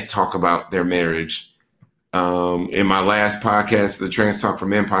 they can't talk about their marriage. In my last podcast, the Trans Talk for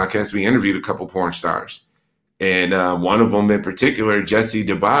Men podcast, we interviewed a couple porn stars. And one of them in particular, Jessie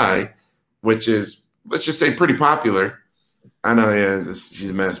Dubai, which is, let's just say, pretty popular. I know,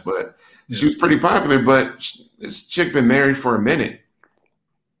 she's a mess, but she was pretty popular. But this chick been married for a minute.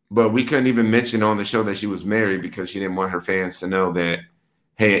 But we couldn't even mention on the show that she was married because she didn't want her fans to know that,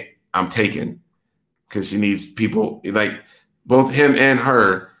 hey, I'm taken. Because she needs people, like both him and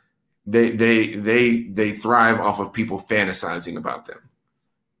her, they thrive off of people fantasizing about them.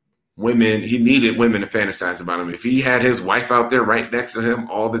 He needed women to fantasize about him. If he had his wife out there right next to him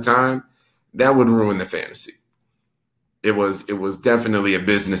all the time, that would ruin the fantasy. It was definitely a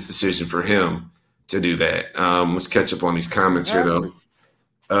business decision for him to do that. Let's catch up on these comments here, though.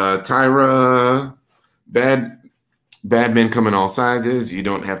 Tyra, bad men come in all sizes. You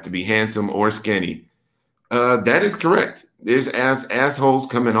don't have to be handsome or skinny. That is correct. There's assholes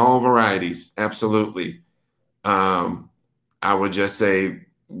come in all varieties. Absolutely. I would just say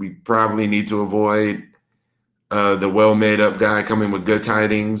we probably need to avoid the well-made-up guy coming with good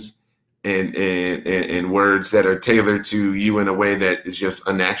tidings and words that are tailored to you in a way that is just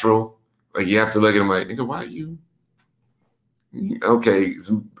unnatural. Like you have to look at him like, nigga, why are you? Okay,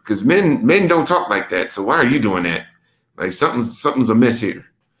 because men don't talk like that. So why are you doing that? Like something's amiss here.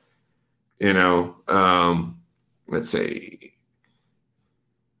 Let's say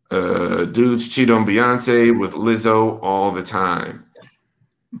dudes cheat on Beyonce with Lizzo all the time.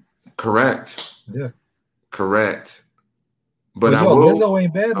 Correct. Yeah. Correct. But Lizzo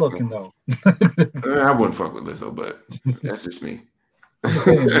ain't bad looking though. I wouldn't fuck with Lizzo, but that's just me.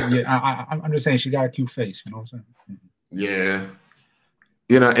 I'm just saying she got a cute face. You know what I'm saying? Yeah.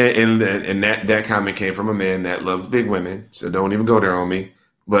 And that comment came from a man that loves big women, so don't even go there on me.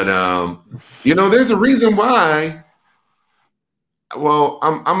 But there's a reason why. Well,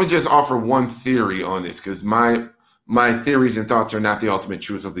 I'm gonna just offer one theory on this because my theories and thoughts are not the ultimate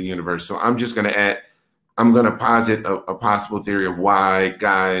truth of the universe. So I'm just gonna posit a possible theory of why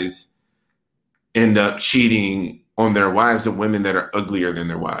guys end up cheating on their wives and women that are uglier than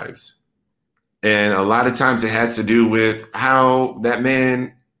their wives. And a lot of times it has to do with how that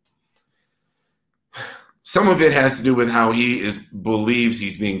man, some of it has to do with how he believes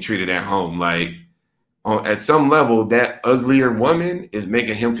he's being treated at home. Like at some level, that uglier woman is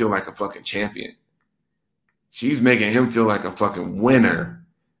making him feel like a fucking champion. She's making him feel like a fucking winner.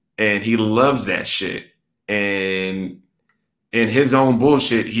 And he loves that shit. And in his own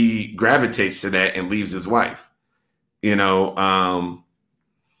bullshit, he gravitates to that and leaves his wife. They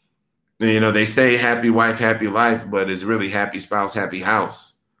say happy wife, happy life, but it's really happy spouse, happy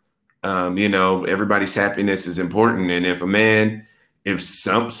house. Everybody's happiness is important. And if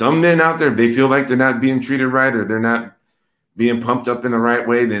some men out there, if they feel like they're not being treated right or they're not being pumped up in the right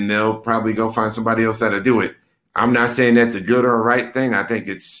way, then they'll probably go find somebody else that'll do it. I'm not saying that's a good or a right thing. I think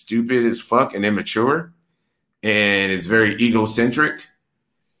it's stupid as fuck and immature, and it's very egocentric.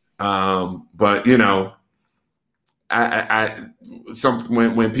 But you know,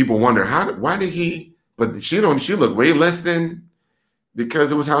 when people wonder why did he? But she looked way less than,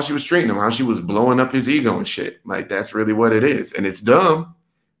 because it was how she was treating him, how she was blowing up his ego and shit. Like, that's really what it is, and it's dumb,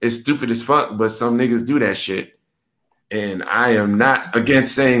 it's stupid as fuck. But some niggas do that shit, and I am not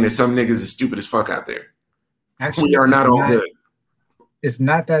against saying that some niggas is stupid as fuck out there. Actually, we are not all good. It's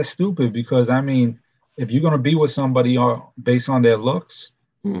not that stupid, because I mean, if you're gonna be with somebody based on their looks,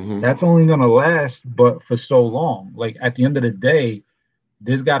 that's only gonna last but for so long. Like, at the end of the day,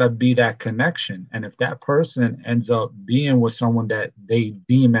 there's got to be that connection, and if that person ends up being with someone that they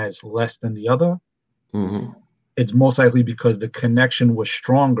deem as less than the other, it's most likely because the connection was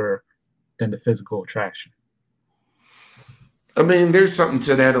stronger than the physical attraction. I mean, there's something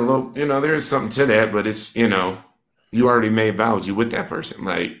to that a little, you know, there's something to that, but it's, you know, you already made vows, you with that person.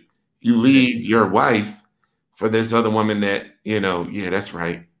 Like, you leave your wife for this other woman that, you know, yeah, that's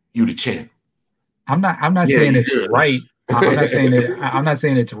right, you the champ. I'm not saying it's right. I'm not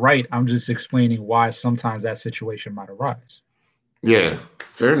saying it's right. I'm just explaining why sometimes that situation might arise. Yeah,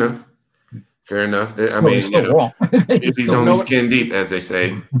 fair enough. Fair enough. I mean, you know, wrong. If he's only skin deep, as they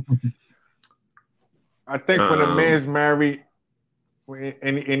say. I think when a man's married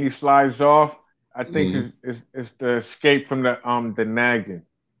and he slides off, I think it's the escape from the nagging,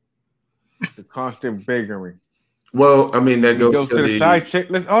 the constant begging. Well, I mean, that goes to the side chick.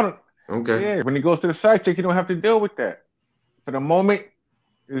 Hold on. Okay. Yeah, when he goes to the side chick, you don't have to deal with that. For the moment,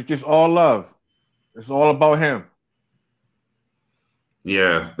 it's just all love. It's all about him.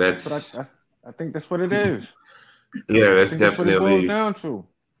 Yeah, that's. I think that's what it is. Yeah, that's definitely what it boils down to.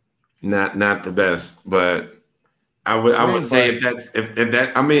 Not the best, but I would say if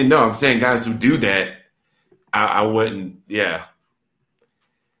that, I mean, no, I'm saying guys who do that, I wouldn't. Yeah,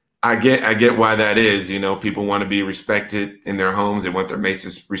 I get why that is. You know, people want to be respected in their homes. They want their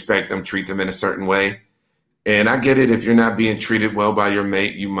mates to respect them, treat them in a certain way. And I get it. If you're not being treated well by your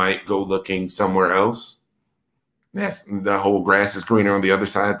mate, you might go looking somewhere else. That's the whole grass is greener on the other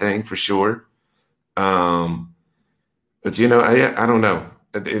side thing, for sure. But you know, I don't know.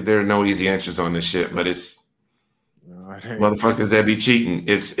 There are no easy answers on this shit, but it's motherfuckers that be cheating.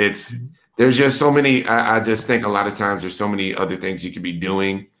 It's there's just so many. I just think a lot of times there's so many other things you could be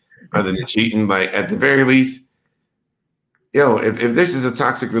doing other than cheating. Like, at the very least, yo, if this is a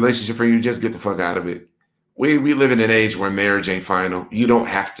toxic relationship for you, just get the fuck out of it. We live in an age where marriage ain't final. You don't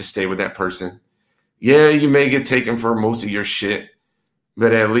have to stay with that person. Yeah, you may get taken for most of your shit,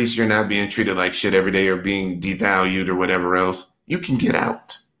 but at least you're not being treated like shit every day or being devalued or whatever else. You can get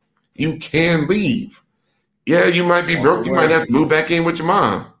out. You can leave. Yeah, you might be broke. You might have to move back in with your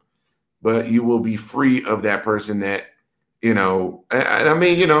mom, but you will be free of that person that, you know, I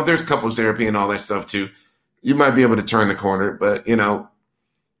mean, you know, there's couples therapy and all that stuff too. You might be able to turn the corner, but, you know,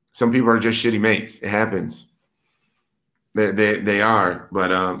 some people are just shitty mates. It happens. They are,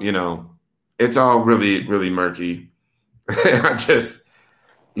 but you know, it's all really, really murky. I'm sorry,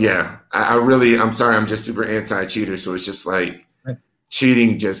 I'm just super anti-cheater. So it's just like,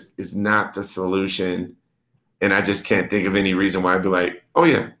 cheating just is not the solution. And I just can't think of any reason why I'd be like, oh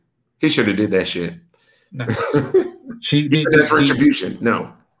yeah, he should have did that shit. No. That's retribution.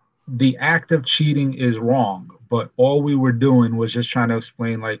 No. The act of cheating is wrong, but all we were doing was just trying to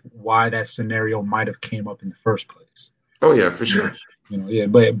explain like why that scenario might have came up in the first place. Oh yeah, for sure. You know, yeah,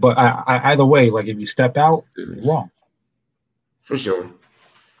 but I either way, like, if you step out, you're wrong. For sure.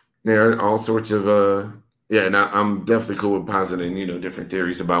 There are all sorts of and I'm definitely cool with positing, you know, different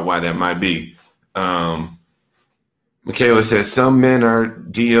theories about why that might be. Michaela says some men are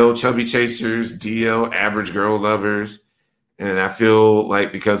DL chubby chasers, DL average girl lovers, and I feel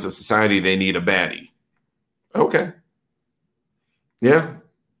like because of society they need a baddie. Okay. Yeah.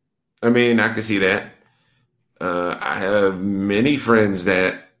 I mean, I can see that. I have many friends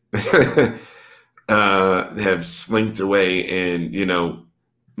that have slinked away and, you know,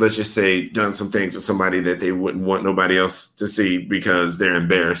 let's just say done some things with somebody that they wouldn't want nobody else to see because they're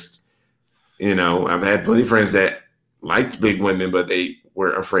embarrassed. You know, I've had plenty of friends that liked big women, but they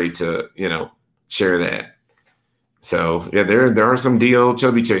were afraid to, you know, share that. So yeah, there are some DL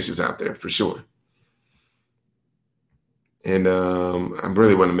chubby chasers out there for sure. And I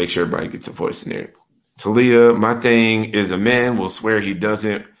really want to make sure everybody gets a voice in there. Talia, my thing is a man will swear he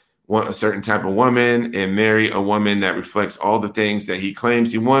doesn't want a certain type of woman and marry a woman that reflects all the things that he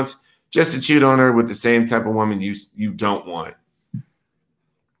claims he wants just to cheat on her with the same type of woman you don't want.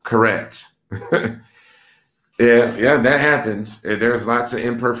 Correct. Yeah, that happens. There's lots of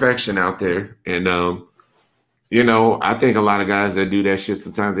imperfection out there. And you know, I think a lot of guys that do that shit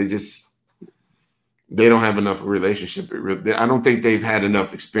sometimes they don't have enough relationship. I don't think they've had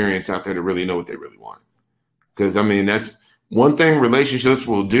enough experience out there to really know what they really want. Because I mean, that's one thing relationships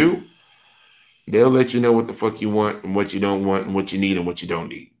will do. They'll let you know what the fuck you want and what you don't want and what you need and what you don't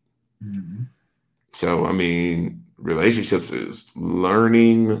need. Mm-hmm. So, I mean, relationships is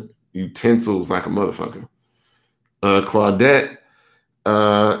learning utensils like a motherfucker. Claudette,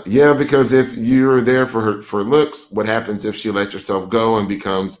 yeah, because if you're there for her for looks, what happens if she lets herself go and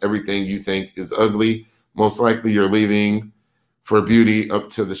becomes everything you think is ugly? Most likely you're leaving for beauty up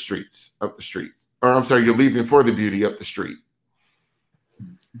the street. Or I'm sorry, you're leaving for the beauty up the street.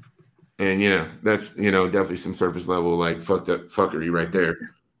 And yeah, that's, you know, definitely some surface level like fucked up fuckery right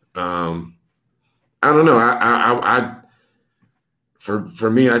there. I don't know. I for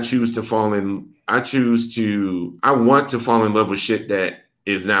me, I want to fall in love with shit that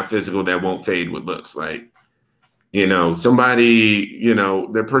is not physical, that won't fade with looks. Like, you know, somebody, you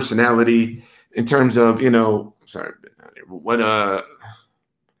know, their personality in terms of, you know,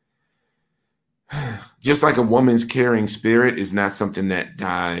 just like a woman's caring spirit is not something that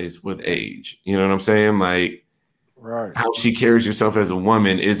dies with age. You know what I'm saying? Like, right. How she carries herself as a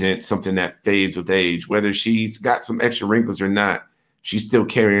woman isn't something that fades with age. Whether she's got some extra wrinkles or not, she's still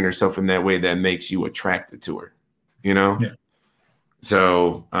carrying herself in that way that makes you attracted to her, you know? Yeah.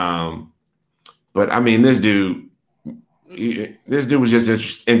 So, but I mean, this dude was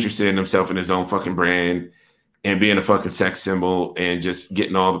just interested in himself and his own fucking brand and being a fucking sex symbol and just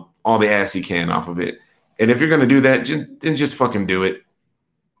getting all the ass he can off of it. And if you're going to do that, then just fucking do it.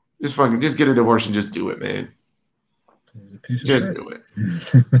 Just get a divorce and just do it, man. Just do it.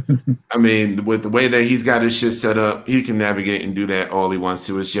 I mean, with the way that he's got his shit set up, he can navigate and do that all he wants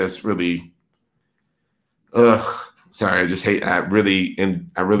to. It's just really, sorry, I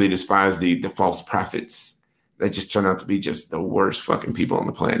really despise the false prophets that just turn out to be just the worst fucking people on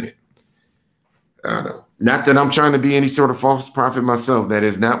the planet. I don't know. Not that I'm trying to be any sort of false prophet myself. That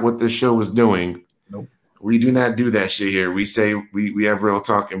is not what this show is doing. Nope. We do not do that shit here. We say we have real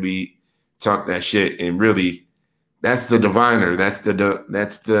talk and we talk that shit, and really, that's the diviner. That's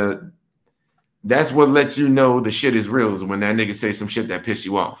what lets you know the shit is real, is when that nigga say some shit that piss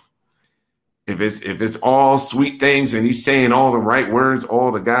you off. If it's all sweet things and he's saying all the right words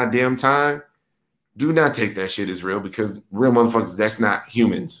all the goddamn time, do not take that shit as real, because real motherfuckers, that's not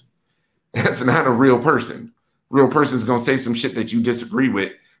humans. That's not a real person. Real person's gonna say some shit that you disagree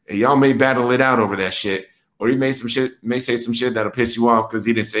with, and y'all may battle it out over that shit, or he may say some shit that'll piss you off because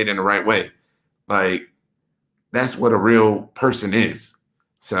he didn't say it in the right way. Like, that's what a real person is.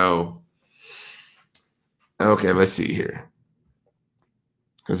 So, okay, let's see here,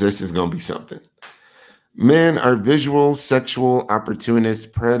 because this is gonna be something. Men are visual, sexual,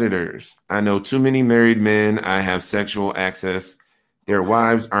 opportunist predators. I know too many married men I have sexual access. Their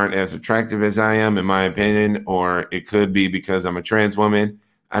wives aren't as attractive as I am, in my opinion, or it could be because I'm a trans woman.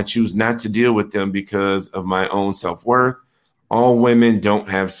 I choose not to deal with them because of my own self-worth. All women don't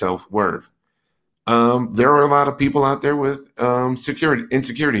have self-worth. There are a lot of people out there with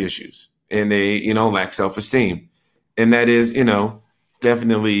insecurity issues, and they, you know, lack self-esteem. And that is, you know,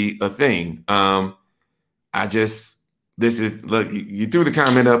 definitely a thing. Look, you threw the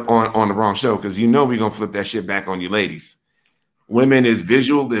comment up on the wrong show, because you know we're going to flip that shit back on you ladies. Women is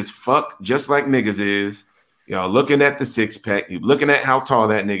visual as fuck, just like niggas is. Y'all looking at the six pack. You looking at how tall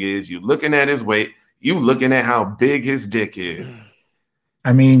that nigga is. You looking at his weight. You looking at how big his dick is.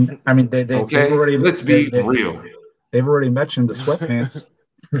 I mean, they okay. Let's be real. They've already mentioned the sweatpants.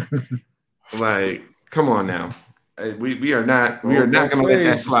 Like, come on now. We are not going to let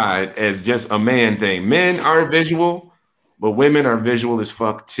that slide as just a man thing. Men are visual, but women are visual as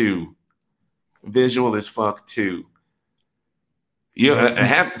fuck too. Visual as fuck too. You know,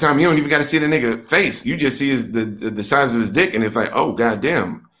 half the time you don't even got to see the nigga face. You just see the size of his dick, and it's like, oh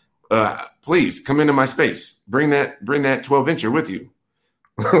goddamn! Please come into my space. Bring that 12-incher with you.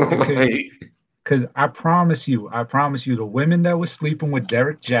 Because I promise you, the women that were sleeping with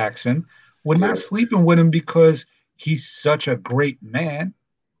Derek Jackson were not sleeping with him because he's such a great man.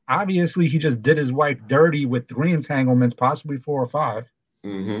 Obviously, he just did his wife dirty with 3 entanglements, possibly 4 or 5.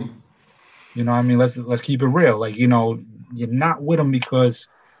 Mm-hmm. You know, I mean, let's keep it real. Like, you know, you're not with him because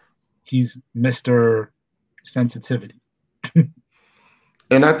he's Mr. Sensitivity.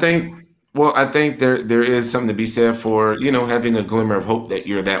 And I think there is something to be said for, you know, having a glimmer of hope that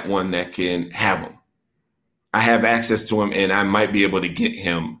you're that one that can have him. I have access to him, and I might be able to get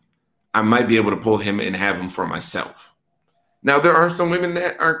him. I might be able to pull him and have him for myself. Now, there are some women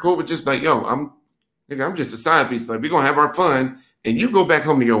that are cool with just like, yo, I'm just a side piece. Like, we're going to have our fun, and you go back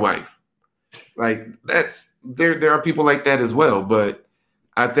home to your wife. Like that's there are people like that as well. But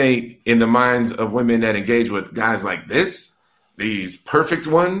I think in the minds of women that engage with guys like this, these perfect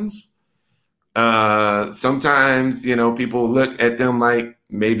ones, sometimes, you know, people look at them like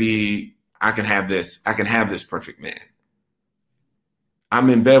maybe I can have this. I can have this perfect man. I'm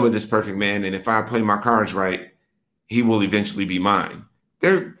in bed with this perfect man, and if I play my cards right, he will eventually be mine.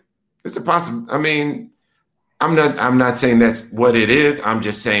 It's a possible. I mean, I'm not saying that's what it is. I'm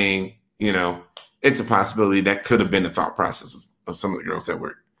just saying, you know, it's a possibility that could have been the thought process of some of the girls that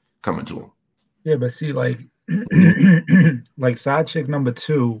were coming to him. Yeah, but see, like, like side chick number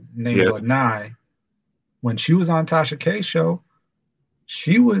 2 named Lanai, when she was on Tasha K's show,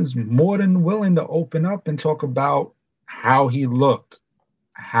 she was more than willing to open up and talk about how he looked,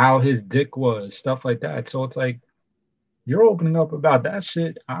 how his dick was, stuff like that. So it's like, you're opening up about that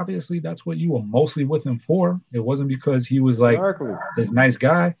shit. Obviously, that's what you were mostly with him for. It wasn't because he was like this nice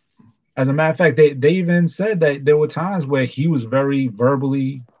guy. As a matter of fact, they even said that there were times where he was very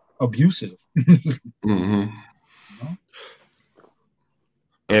verbally abusive. Mm-hmm.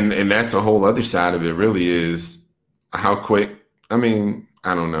 And that's a whole other side of it, really, is how quick. I mean,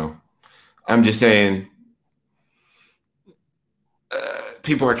 I don't know. I'm just saying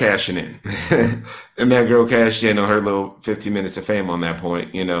people are cashing in. And that girl cashed in on her little 15 minutes of fame on that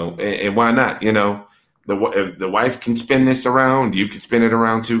point, you know, and why not? You know, if the wife can spin this around, you can spin it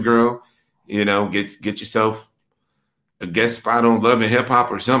around too, girl. You know, get yourself a guest spot on Love and Hip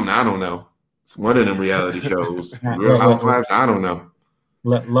Hop or something. I don't know. It's one of them reality shows. Real Housewives, I don't know.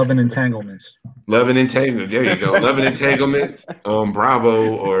 Love and Entanglements. Love and Entanglements. There you go. Love and Entanglements on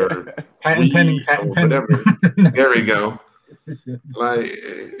Bravo or Patent Pending. Whatever. There we go. Like,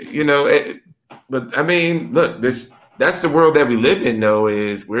 you know, but I mean, look, that's the world that we live in, though,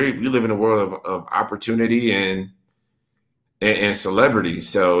 is we live in a world of opportunity and celebrity.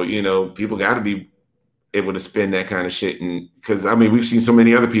 So, you know, people got to be able to spin that kind of shit. And because, I mean, we've seen so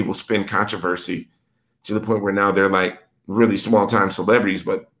many other people spin controversy to the point where now they're like really small time celebrities,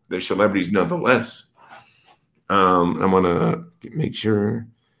 but they're celebrities nonetheless. I'm going to make sure.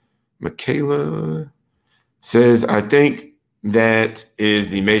 Michaela says, I think that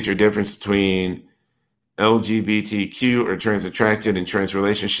is the major difference between LGBTQ or trans attracted and trans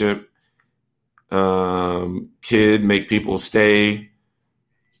relationship. Kids make people stay,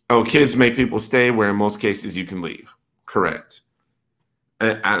 where in most cases you can leave. Correct.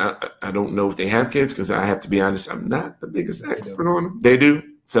 I don't know if they have kids, because I have to be honest, I'm not the biggest expert on them. They do.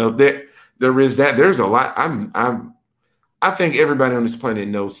 So there is that. There's a lot. I think everybody on this planet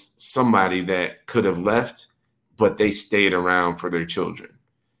knows somebody that could have left, but they stayed around for their children.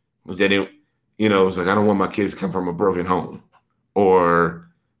 Because they didn't, you know, it's like, I don't want my kids to come from a broken home, or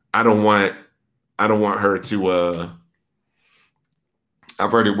I don't want her to,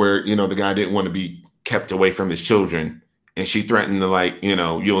 I've heard it where, you know, the guy didn't want to be kept away from his children, and she threatened to, like, you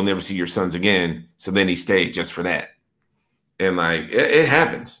know, you'll never see your sons again. So then he stayed just for that. And like, it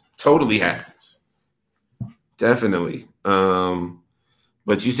happens. Totally happens. Definitely.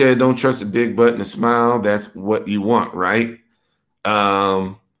 But you said don't trust a big butt and a smile. That's what you want, right?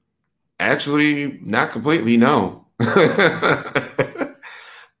 Actually, not completely, no.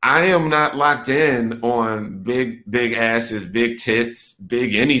 I am not locked in on big asses, big tits,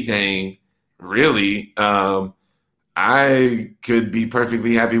 big anything, really. I could be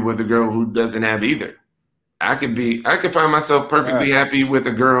perfectly happy with a girl who doesn't have either. I could find myself perfectly happy with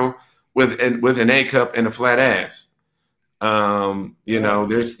a girl with an A cup and a flat ass. You know,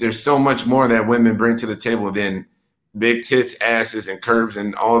 there's so much more that women bring to the table than big tits, asses, and curves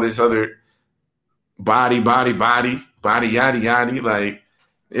and all this other body, yada yada. Like,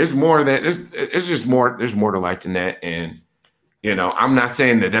 there's more that there's more to life than that. And, you know, I'm not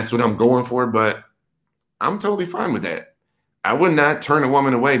saying that that's what I'm going for, but I'm totally fine with that. I would not turn a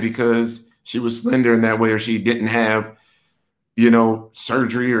woman away because she was slender in that way, or she didn't have, you know,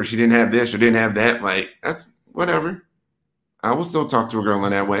 surgery, or she didn't have this or didn't have that. Like, that's whatever. I will still talk to a girl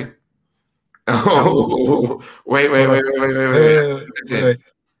in that way. Oh, wait.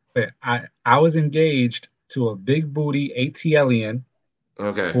 I was engaged to a big booty ATLian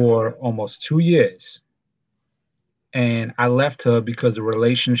for almost 2 years. And I left her because the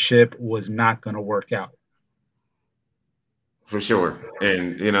relationship was not going to work out. For sure.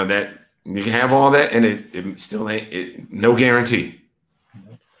 And, you know, that you can have all that, and it still ain't, no guarantee.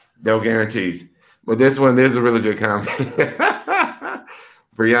 No guarantees. But this one, there's a really good comment.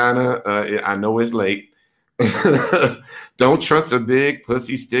 Brianna, I know it's late. Don't trust a big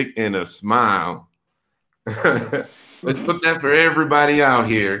pussy stick and a smile. Let's put that for everybody out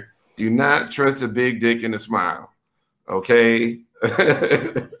here. Do not trust a big dick and a smile. Okay?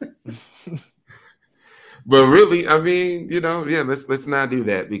 But really, I mean, yeah, let's not do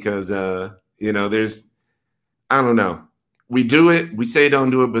that because there's I don't know. We do it, we say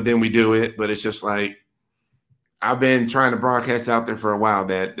don't do it, but then we do it. But it's just like I've been trying to broadcast out there for a while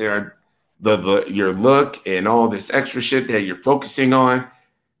that there are your look and all this extra shit that you're focusing on.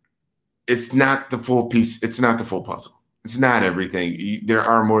 It's not the full piece. It's not the full puzzle. It's not everything. There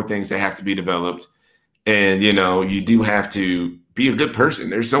are more things that have to be developed. And, you do have to be a good person.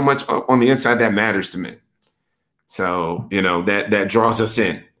 There's so much on the inside that matters to men. So, that draws us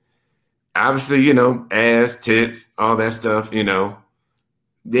in. Obviously, ass, tits, all that stuff, yeah,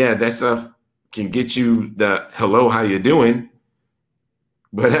 that stuff can get you the hello, how you doing?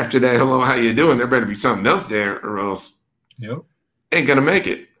 But after that, hello, how you doing? There better be something else there or else ain't going to make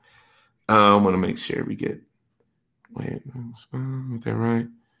it. I want to make sure we get, wait, is that right?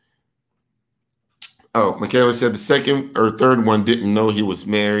 Oh, Michaela said the second or third one didn't know he was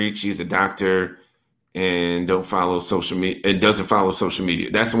married. She's a doctor and doesn't follow social media.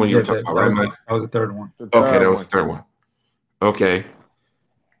 That's the one you were talking about, right, Mike? That was the third one. Okay, that was the third one. Okay.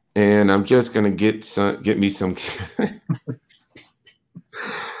 And I'm just going to get me some.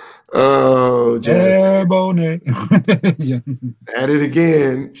 Oh, Jazz. At it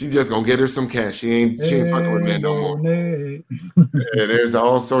again. She just gonna get her some cash. She ain't fucking with men no more. And there's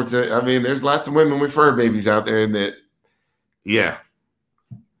all sorts of. I mean, there's lots of women with fur babies out there that, yeah.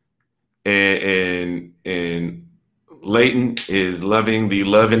 And Leighton is loving the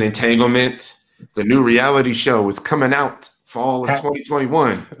Love and Entanglement. The new reality show is coming out fall of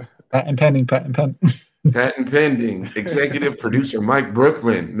 2021. Patent pending. Patent pending. Executive producer Mike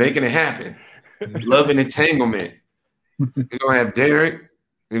Brooklyn making it happen. Love and Entanglement. You're gonna have Derek.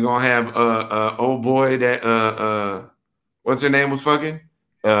 You're gonna have old boy that what's her name was fucking?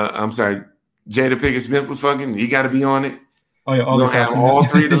 I'm sorry, Jada Pinkett Smith was fucking. He got to be on it. Oh yeah, we're gonna have all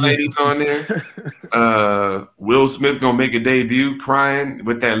three of the ladies on there. Will Smith gonna make a debut, crying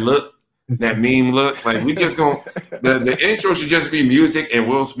with that look. That meme look, like we just gonna the intro should just be music and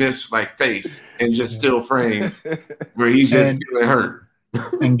Will Smith's like face and just still frame where he's just feeling hurt.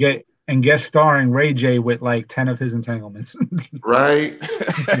 and guest starring Ray J with like 10 of his entanglements. Right.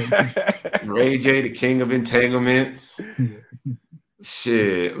 Ray J, the king of entanglements.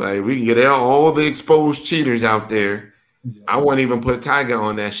 Shit. Like we can get all the exposed cheaters out there. I won't even put Tyga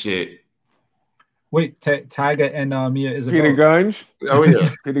on that shit. Wait, Tyga and Mia is Peter Gunz. Oh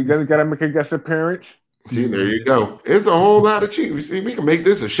yeah, Peter Gunz got to make a guest appearance. See, there you go. It's a whole lot of cheaters. See, we can make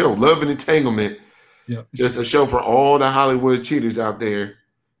this a show, Love and Entanglement. Yeah, just a show for all the Hollywood cheaters out there.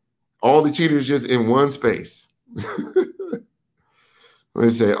 All the cheaters just in one space.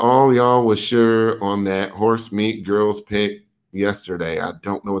 Let's say all y'all was sure on that horse meat girls pick yesterday. I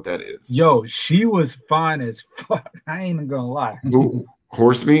don't know what that is. Yo, she was fine as fuck. I ain't even gonna lie. Ooh,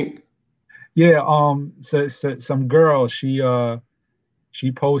 horse meat. Yeah, so some girl, she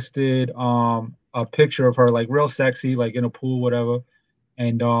posted a picture of her like real sexy, like in a pool, whatever,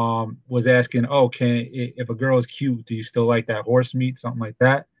 and was asking, oh, if a girl is cute, do you still like that horse meat, something like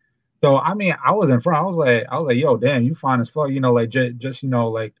that? So I mean, I was in front. I was like, yo, damn, you fine as fuck, like just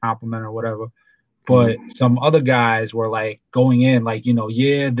like compliment or whatever. But some other guys were like going in, like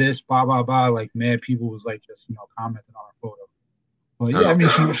yeah, this blah blah blah, like mad people was like just commenting on her photo. But yeah, I mean,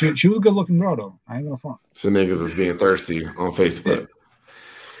 she was a good looking girl though. I ain't gonna front. So niggas was being thirsty on Facebook. Yeah.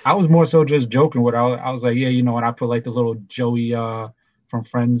 I was more so just joking with her. I was like, yeah, when I put like the little Joey from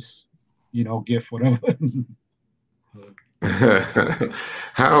Friends, gif, whatever.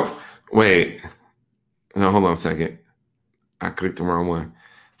 Wait. No, hold on a second. I clicked the wrong one.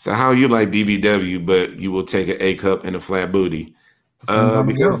 So how you like BBW, but you will take an A cup and a flat booty?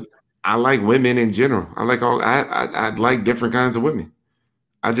 Because I like women in general. I like I like different kinds of women.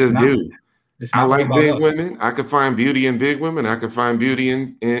 I just do. I like big women. I can find beauty in big women. I can find beauty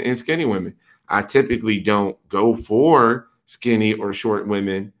in skinny women. I typically don't go for skinny or short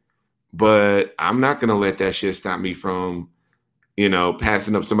women, but I'm not going to let that shit stop me from,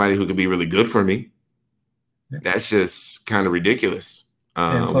 passing up somebody who could be really good for me. Yeah. That's just kind of ridiculous.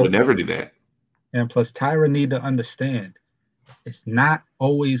 Would never do that. And plus, Tyra need to understand, it's not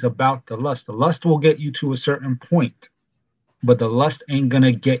always about the lust. The lust will get you to a certain point, but the lust ain't going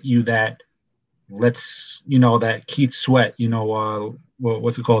to get you that. That Keith Sweat,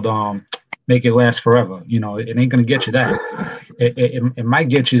 what's it called? Make it last forever. It ain't gonna get you that. It might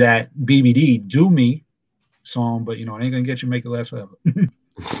get you that BBD do me song, but it ain't gonna get you make it last forever.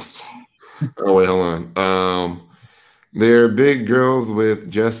 Oh wait, hold on. They're big girls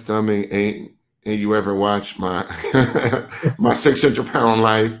with just stomach. Ain't you ever watch my my 600-pound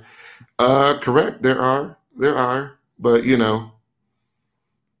life? Correct. There are, but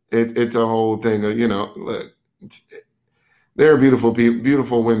It's a whole thing of, look, there are beautiful people,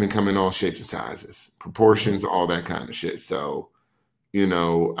 beautiful women come in all shapes and sizes, proportions, all that kind of shit. So,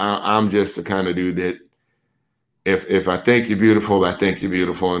 I'm just the kind of dude that if I think you're beautiful, I think you're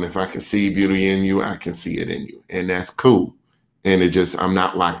beautiful. And if I can see beauty in you, I can see it in you. And that's cool. And I'm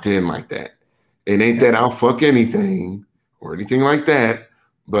not locked in like that. It ain't that I'll fuck anything or anything like that.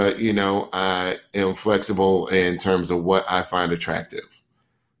 But, I am flexible in terms of what I find attractive.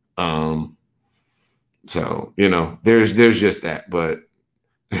 So, there's just that. But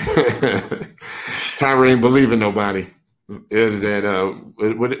Tyra ain't believing nobody. Is that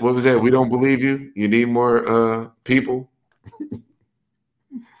what was that? We don't believe you. You need more people.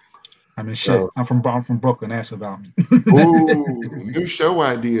 I mean, shit. I'm from Brooklyn. Ask about me. Ooh, new show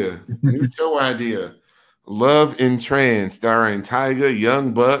idea. Love in Trans, starring Tyga,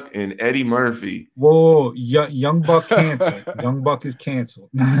 Young Buck, and Eddie Murphy. Whoa, Young Buck canceled. Young Buck is canceled.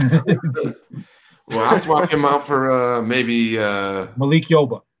 Well, I'll swap him out for maybe Malik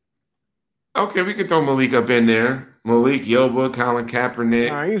Yoba. Okay, we can throw Malik up in there. Malik Yoba, Colin Kaepernick.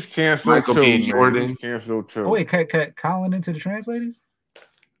 Nah, he's canceled Michael too. B. Jordan. He's canceled too. Oh, wait, Colin into the translators?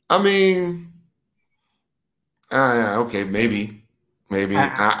 I mean, okay, maybe.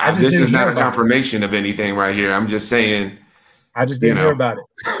 This is not a confirmation of anything right here. I'm just saying. I just didn't hear about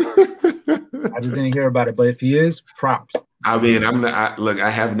it. But if he is, props. I mean, I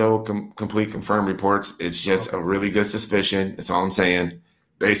have no complete confirmed reports. It's just a really good suspicion. That's all I'm saying,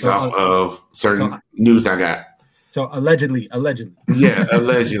 based off of certain news I got. So allegedly. Yeah,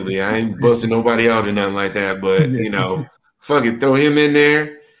 allegedly. I ain't busting nobody out or nothing like that. But fuck it, throw him in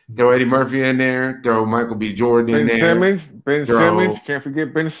there. Throw Eddie Murphy in there. Throw Michael B. Jordan in there. Ben Simmons. Can't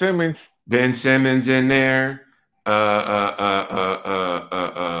forget Ben Simmons. Ben Simmons in there.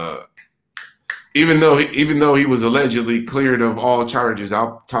 Even though he was allegedly cleared of all charges,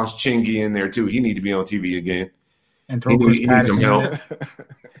 I'll toss Chingy in there too. He need to be on TV again. And throw he needs some help.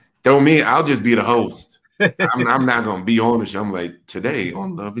 Throw me. I'll just be the host. I'm not gonna be on the show. I'm like, today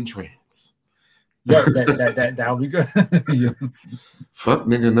on Love and Trans. Yeah, that'll be good. Yeah. Fuck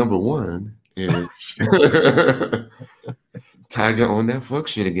nigga number one is Tyga on that fuck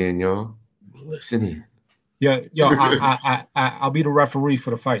shit again, y'all. Listen in. Yeah, I'll be the referee for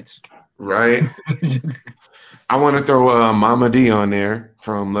the fights. Right. I want to throw Mama D on there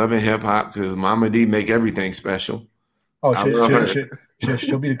from Love and Hip Hop because Mama D make everything special. Oh,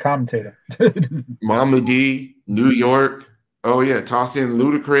 she'll be the commentator. Mama D, New York. Oh yeah, toss in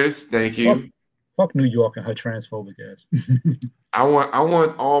Ludacris. Thank you. Fuck New York and her transphobic ass. I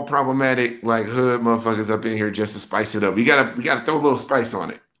want all problematic like hood motherfuckers up in here just to spice it up. We gotta throw a little spice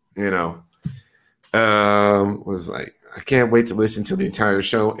on it. Was like, I can't wait to listen to the entire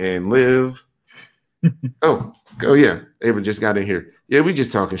show and live. Oh yeah. Ava just got in here. Yeah, we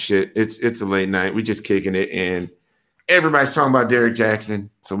just talking shit. It's a late night. We just kicking it, and everybody's talking about Derrick Jackson.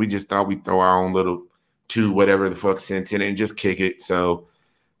 So we just thought we'd throw our own little whatever the fuck sense in it and just kick it. So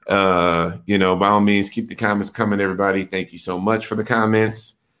by all means, keep the comments coming, everybody. Thank you so much for the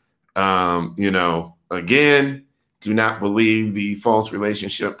comments. Again, do not believe the false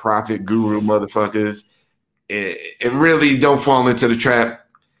relationship prophet guru motherfuckers. It really don't fall into the trap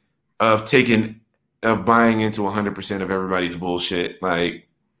of buying into 100% of everybody's bullshit. Like,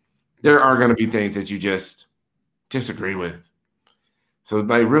 there are going to be things that you just disagree with. So,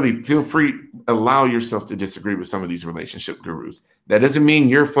 like, really feel free, allow yourself to disagree with some of these relationship gurus. That doesn't mean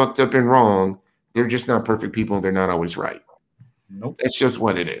you're fucked up and wrong. They're just not perfect people. And they're not always right. Nope. That's just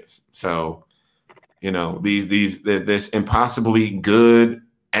what it is. So, this impossibly good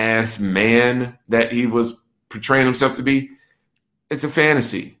ass man that he was portraying himself to be, it's a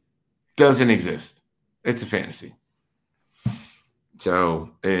fantasy. Doesn't exist. It's a fantasy. So,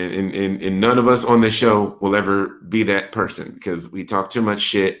 and none of us on this show will ever be that person because we talk too much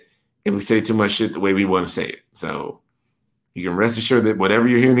shit and we say too much shit the way we want to say it. So you can rest assured that whatever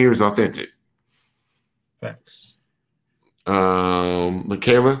you're hearing here is authentic. Thanks.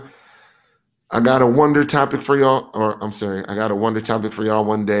 Michaela, I got a wonder topic for y'all. I got a wonder topic for y'all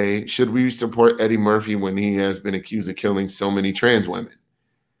one day. Should we support Eddie Murphy when he has been accused of killing so many trans women?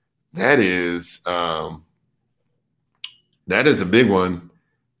 That is a big one.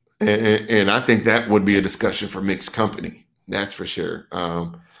 And I think that would be a discussion for mixed company. That's for sure.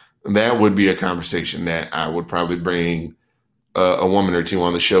 That would be a conversation that I would probably bring a woman or two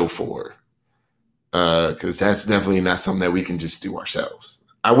on the show for. Because that's definitely not something that we can just do ourselves.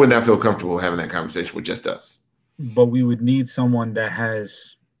 I would not feel comfortable having that conversation with just us. But we would need someone that has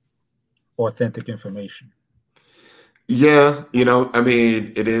authentic information. Yeah, I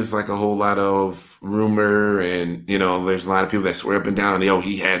mean, it is like a whole lot of rumor, and there's a lot of people that swear up and down,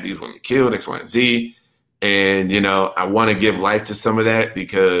 he had these women killed, X, Y, and Z. And I want to give life to some of that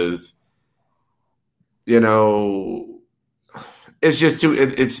because it's just too.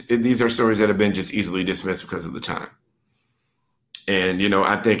 These are stories that have been just easily dismissed because of the time. And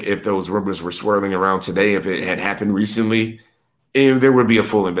I think if those rumors were swirling around today, if it had happened recently, there would be a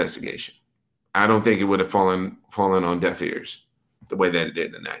full investigation. I don't think it would have fallen on deaf ears the way that it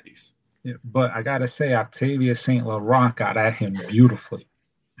did in the 90s. Yeah, but I gotta say, Octavia St. Laurent got at him beautifully.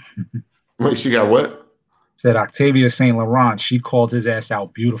 Wait, she got what? Said Octavia St. Laurent, she called his ass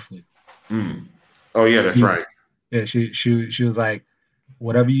out beautifully. Oh yeah, that's right. Yeah, she was like,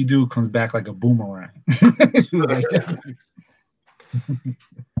 whatever you do comes back like a boomerang. She was like,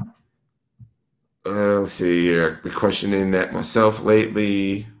 let's see here. Been questioning that myself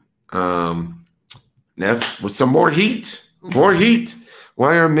lately. Neff, with some more heat. More heat.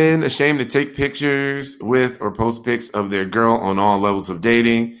 Why are men ashamed to take pictures with or post pics of their girl on all levels of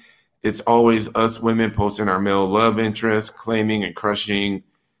dating? It's always us women posting our male love interest, claiming and crushing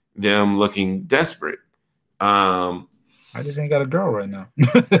them, looking desperate. I just ain't got a girl right now.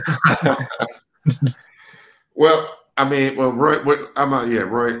 Well, I mean, Roy,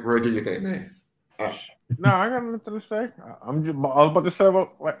 Roy, do your thing, man. No, I got nothing to say. I was about to say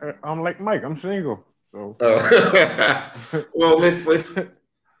I'm like Mike. I'm single. So. Well, let's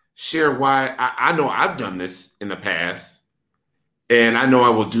share why. I know I've done this in the past, and I know I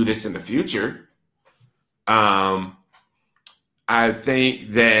will do this in the future. I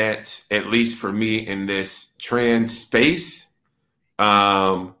think that at least for me in this trans space,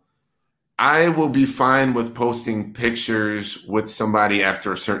 I will be fine with posting pictures with somebody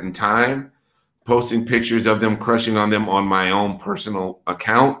after a certain time, posting pictures of them crushing on them on my own personal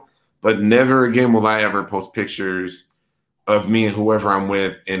account, but never again will I ever post pictures of me and whoever I'm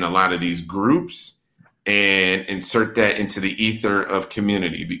with in a lot of these groups and insert that into the ether of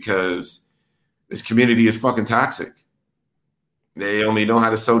community, because this community is fucking toxic. They only know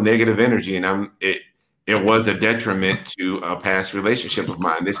how to sow negative energy, and it was a detriment to a past relationship of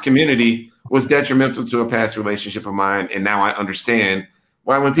mine. This community was detrimental to a past relationship of mine, and now I understand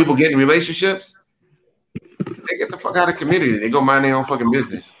why when people get in relationships, they get the fuck out of community. They go mind their own fucking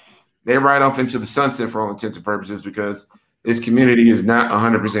business. They ride off into the sunset for all intents and purposes, because this community is not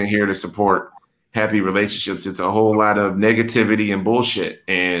 100% here to support happy relationships. It's a whole lot of negativity and bullshit,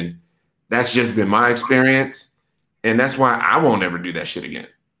 and that's just been my experience. And that's why I won't ever do that shit again.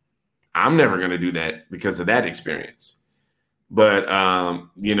 I'm never going to do that because of that experience. But,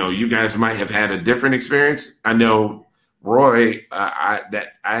 you guys might have had a different experience. I know, Roy, I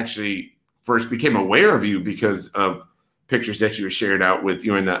actually first became aware of you because of pictures that you shared out with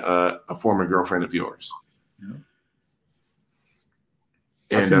you and a former girlfriend of yours.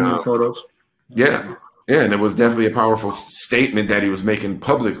 Yeah. And photos. Yeah. Yeah, and it was definitely a powerful statement that he was making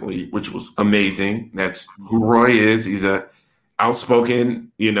publicly, which was amazing. That's who Roy is. He's a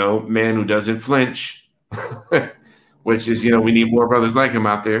outspoken, man who doesn't flinch, which is, we need more brothers like him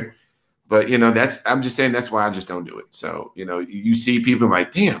out there. But, I'm just saying that's why I just don't do it. So, you see people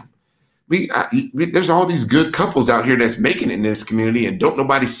like, damn, there's all these good couples out here that's making it in this community, and don't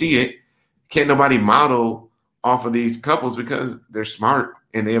nobody see it. Can't nobody model off of these couples because they're smart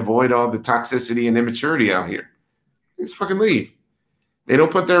and they avoid all the toxicity and immaturity out here. Just fucking leave. They don't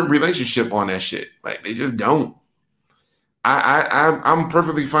put their relationship on that shit. Like, they just don't. I'm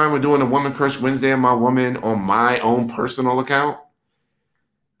perfectly fine with doing a Woman Crush Wednesday on my woman on my own personal account,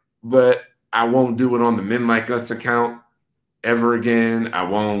 but I won't do it on the Men Like Us account ever again. I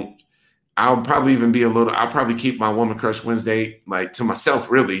won't. I'll probably keep my Woman Crush Wednesday like to myself,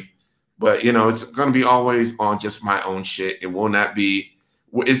 really. But, it's going to be always on just my own shit. It will not be.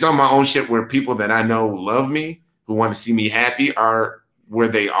 It's on my own shit where people that I know love me, who want to see me happy, are where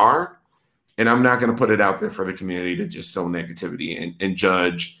they are. And I'm not going to put it out there for the community to just sow negativity and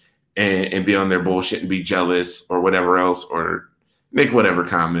judge and be on their bullshit and be jealous or whatever else, or make whatever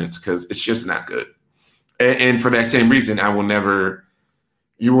comments, because it's just not good. And for that same reason,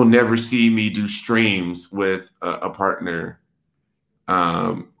 you will never see me do streams with a partner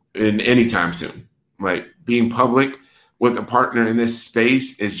in anytime soon. Like, being public with a partner in this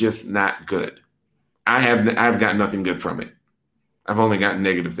space is just not good. I've got nothing good from it. I've only gotten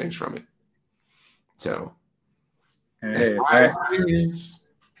negative things from it. So that's my experience.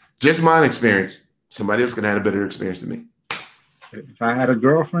 Just my experience. Somebody else could have had a better experience than me. If I had a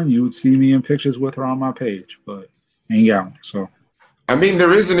girlfriend, you would see me in pictures with her on my page, but ain't got one. So, I mean,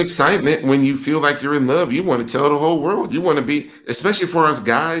 there is an excitement when you feel like you're in love. You want to tell the whole world. You want to be, especially for us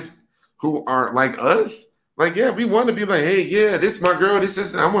guys who are like us. Like, yeah, we want to be like, hey, yeah, this is my girl. This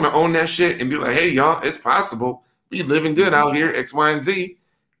is, I want to own that shit and be like, hey, y'all, it's possible. We living good out here, X, Y, and Z.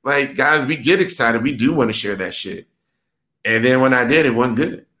 Like, guys, we get excited. We do want to share that shit. And then when I did, it wasn't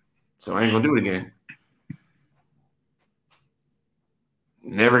good. So I ain't going to do it again.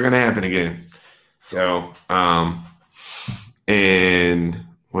 Never going to happen again. So, and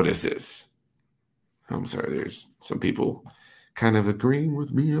what is this? I'm sorry, there's some people kind of agreeing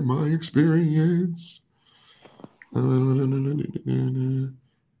with me in my experience. Anywho,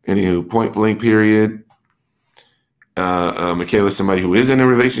 point blank period. Michaela's somebody who is in a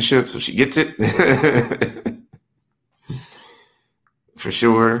relationship, so she gets it. For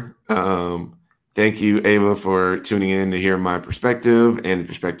sure. Thank you, Ava, for tuning in to hear my perspective and the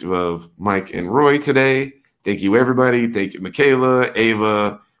perspective of Mike and Roy today. Thank you, everybody. Thank you, Michaela,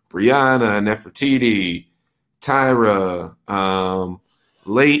 Ava, Brianna, Nefertiti, Tyra,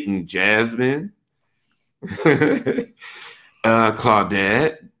 Leighton, Jasmine,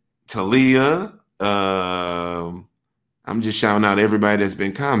 Claudette, Talia. I'm just shouting out everybody that's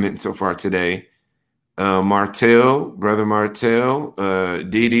been commenting so far today. Martell, Brother Martell,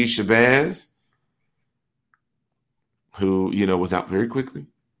 Dee Shabazz, who, was out very quickly,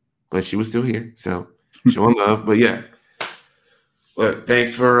 but she was still here. So showing love. But yeah. Look,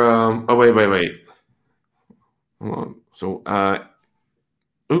 thanks for oh wait. Hold on. So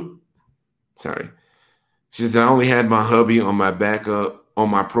sorry. She says I only had my hubby on my backup on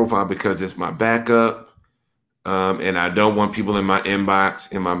my profile because it's my backup. And I don't want people in my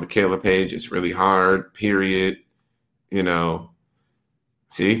inbox, in my Michaela page. It's really hard, period.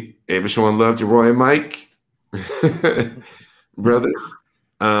 See, Ava showing love to Roy and Mike, brothers.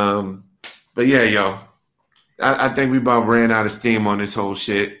 But yeah, y'all, I think we about ran out of steam on this whole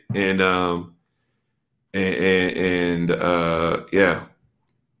shit. And yeah,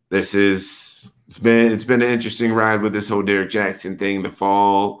 it's been an interesting ride with this whole Derrick Jaxn thing, the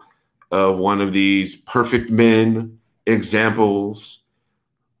fall of one of these perfect men examples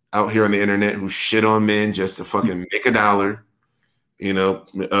out here on the internet who shit on men just to fucking make a dollar.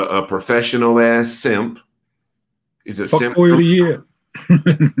 A professional ass simp. Is a simp for the year.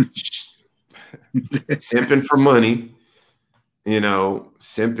 Simping for money.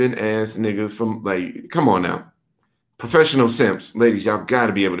 Simping ass niggas from, like, come on now. Professional simps, ladies, y'all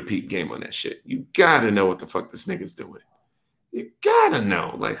gotta be able to peep game on that shit. You gotta know what the fuck this nigga's doing. You gotta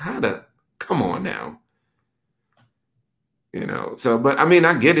know, like, how to, come on now. So, but I mean,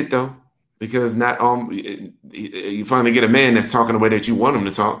 I get it though, because not all, you finally get a man that's talking the way that you want him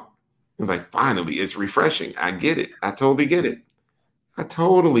to talk. And like, finally, it's refreshing. I get it. I totally get it.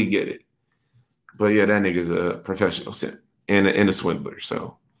 But yeah, that nigga's a professional simp and a swindler.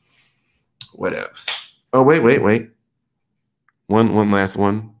 So what else? Oh, wait. One last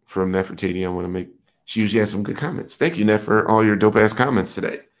one from Nefertiti I want to make. She usually has some good comments. Thank you, Nef, for all your dope ass comments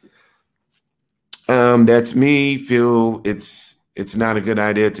today. That's me. Feel it's not a good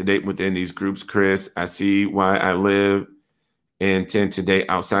idea to date within these groups, Chris. I see why I live and tend to date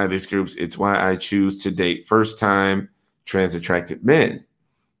outside these groups. It's why I choose to date first-time trans-attracted men.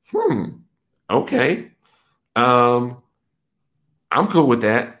 Okay. I'm cool with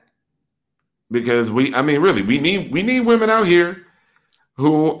that because we need women out here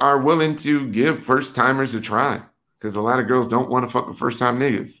who are willing to give first-timers a try, because a lot of girls don't want to fuck with first-time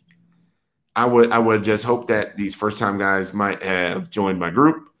niggas. I would just hope that these first-time guys might have joined my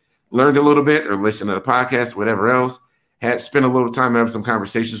group, learned a little bit, or listened to the podcast, whatever else, had spent a little time having some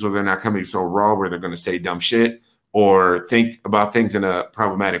conversations where they're not coming so raw where they're going to say dumb shit or think about things in a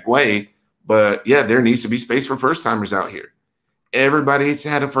problematic way. But yeah, there needs to be space for first-timers out here. Everybody's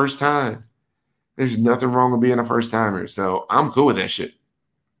had a first time. There's nothing wrong with being a first-timer. So I'm cool with that shit.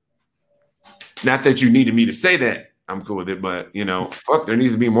 Not that you needed me to say that. I'm cool with it, but fuck, there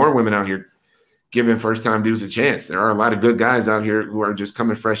needs to be more women out here giving first-time dudes a chance. There are a lot of good guys out here who are just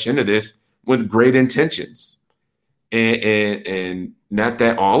coming fresh into this with great intentions. And not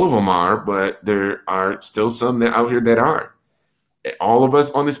that all of them are, but there are still some that out here that are. All of us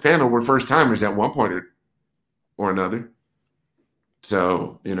on this panel were first-timers at one point or another.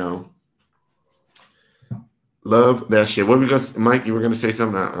 So, love that shit. What were we going to, Mike, you were going to say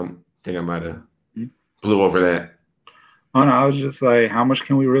something? I think I might have blew over that. Oh, no, I was just like, how much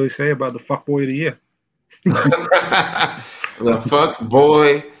can we really say about the fuckboy of the year? The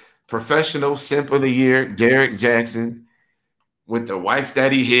fuckboy professional simp of the year, Derrick Jaxn, with the wife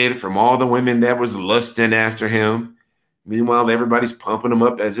that he hid from all the women that was lusting after him. Meanwhile, everybody's pumping him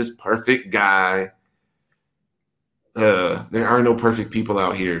up as this perfect guy. There are no perfect people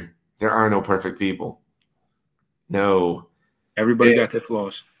out here. There are no perfect people. No. Everybody got their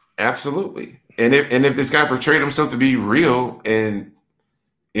flaws. Absolutely. And if this guy portrayed himself to be real and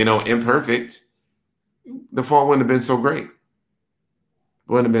imperfect, the fall wouldn't have been so great.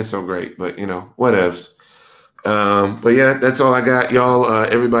 Wouldn't have been so great, but whatevs. But yeah, that's all I got, y'all.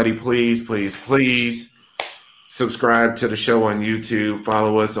 Everybody, please subscribe to the show on YouTube.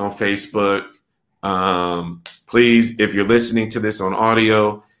 Follow us on Facebook. Please, if you're listening to this on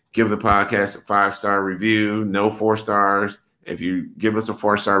audio, give the podcast a 5-star review. No 4 stars. If you give us a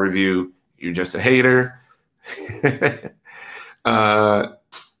 4-star review, you're just a hater.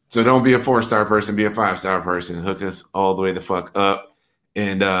 So don't be a 4-star person. Be a 5-star person. Hook us all the way the fuck up.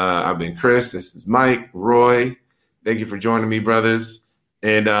 And I've been Chris. This is Mike, Roy. Thank you for joining me, brothers.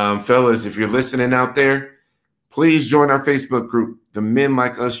 And fellas, if you're listening out there, please join our Facebook group, the Men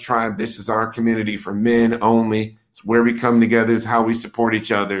Like Us Tribe. This is our community for men only. It's where we come together. It's how we support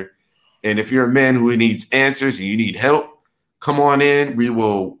each other. And if you're a man who needs answers and you need help, come on in. We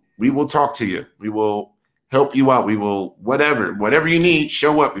will talk to you. We will help you out. We will, whatever you need,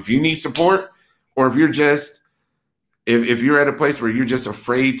 show up. If you need support, or if you're just, if you're at a place where you're just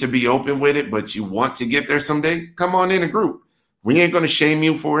afraid to be open with it, but you want to get there someday, come on in a group. We ain't going to shame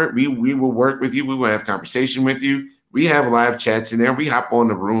you for it. We will work with you. We will have conversation with you. We have live chats in there. We hop on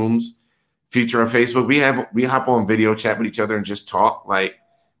the rooms feature on Facebook. We hop on video chat with each other and just talk. Like,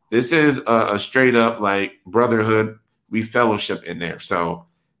 this is a straight up like brotherhood. We fellowship in there. So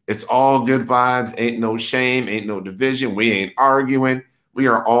it's all good vibes. Ain't no shame. Ain't no division. We ain't arguing. We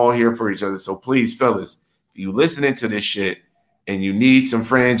are all here for each other. So please, fellas, if you listening to this shit and you need some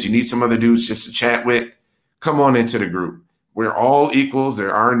friends, you need some other dudes just to chat with, come on into the group. We're all equals.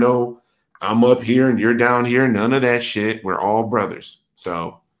 There are no, I'm up here and you're down here. None of that shit. We're all brothers.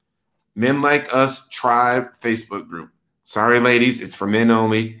 So Men Like Us Tribe Facebook group. Sorry, ladies. It's for men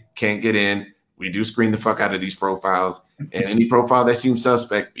only. Can't get in. We do screen the fuck out of these profiles. And any profile that seems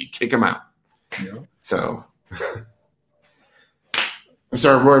suspect, we kick them out. Yeah. So I'm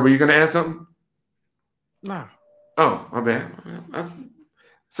sorry, Roy, were you going to add something? Nah. Oh, my bad.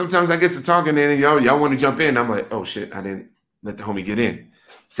 Sometimes I get to talking and y'all want to jump in. I'm like, oh shit, I didn't let the homie get in.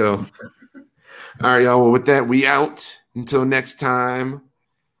 So, all right, y'all. Well, with that, we out until next time.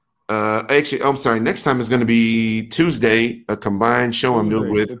 Actually, I'm sorry. Next time is going to be Tuesday, a combined show I'm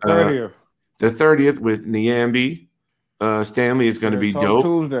doing with the 30th with Niambi. Stanley is going to be dope.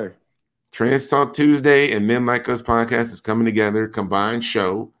 Tuesday. Trans Talk Tuesday and Men Like Us podcast is coming together, combined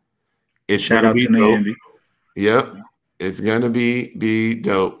show. It's going to be dope. Yep. It's going to be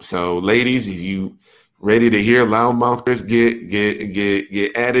dope. So, ladies, if you ready to hear Loudmouth Chris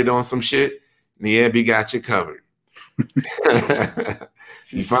get added on some shit, Niambi got you covered.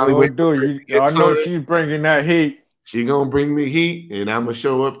 You finally wait. I know she's bringing that heat. She going to bring the heat, and I'm going to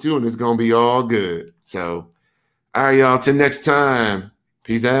show up too, and it's going to be all good. So, all right, y'all. Till next time.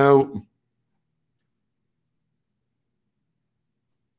 Peace out.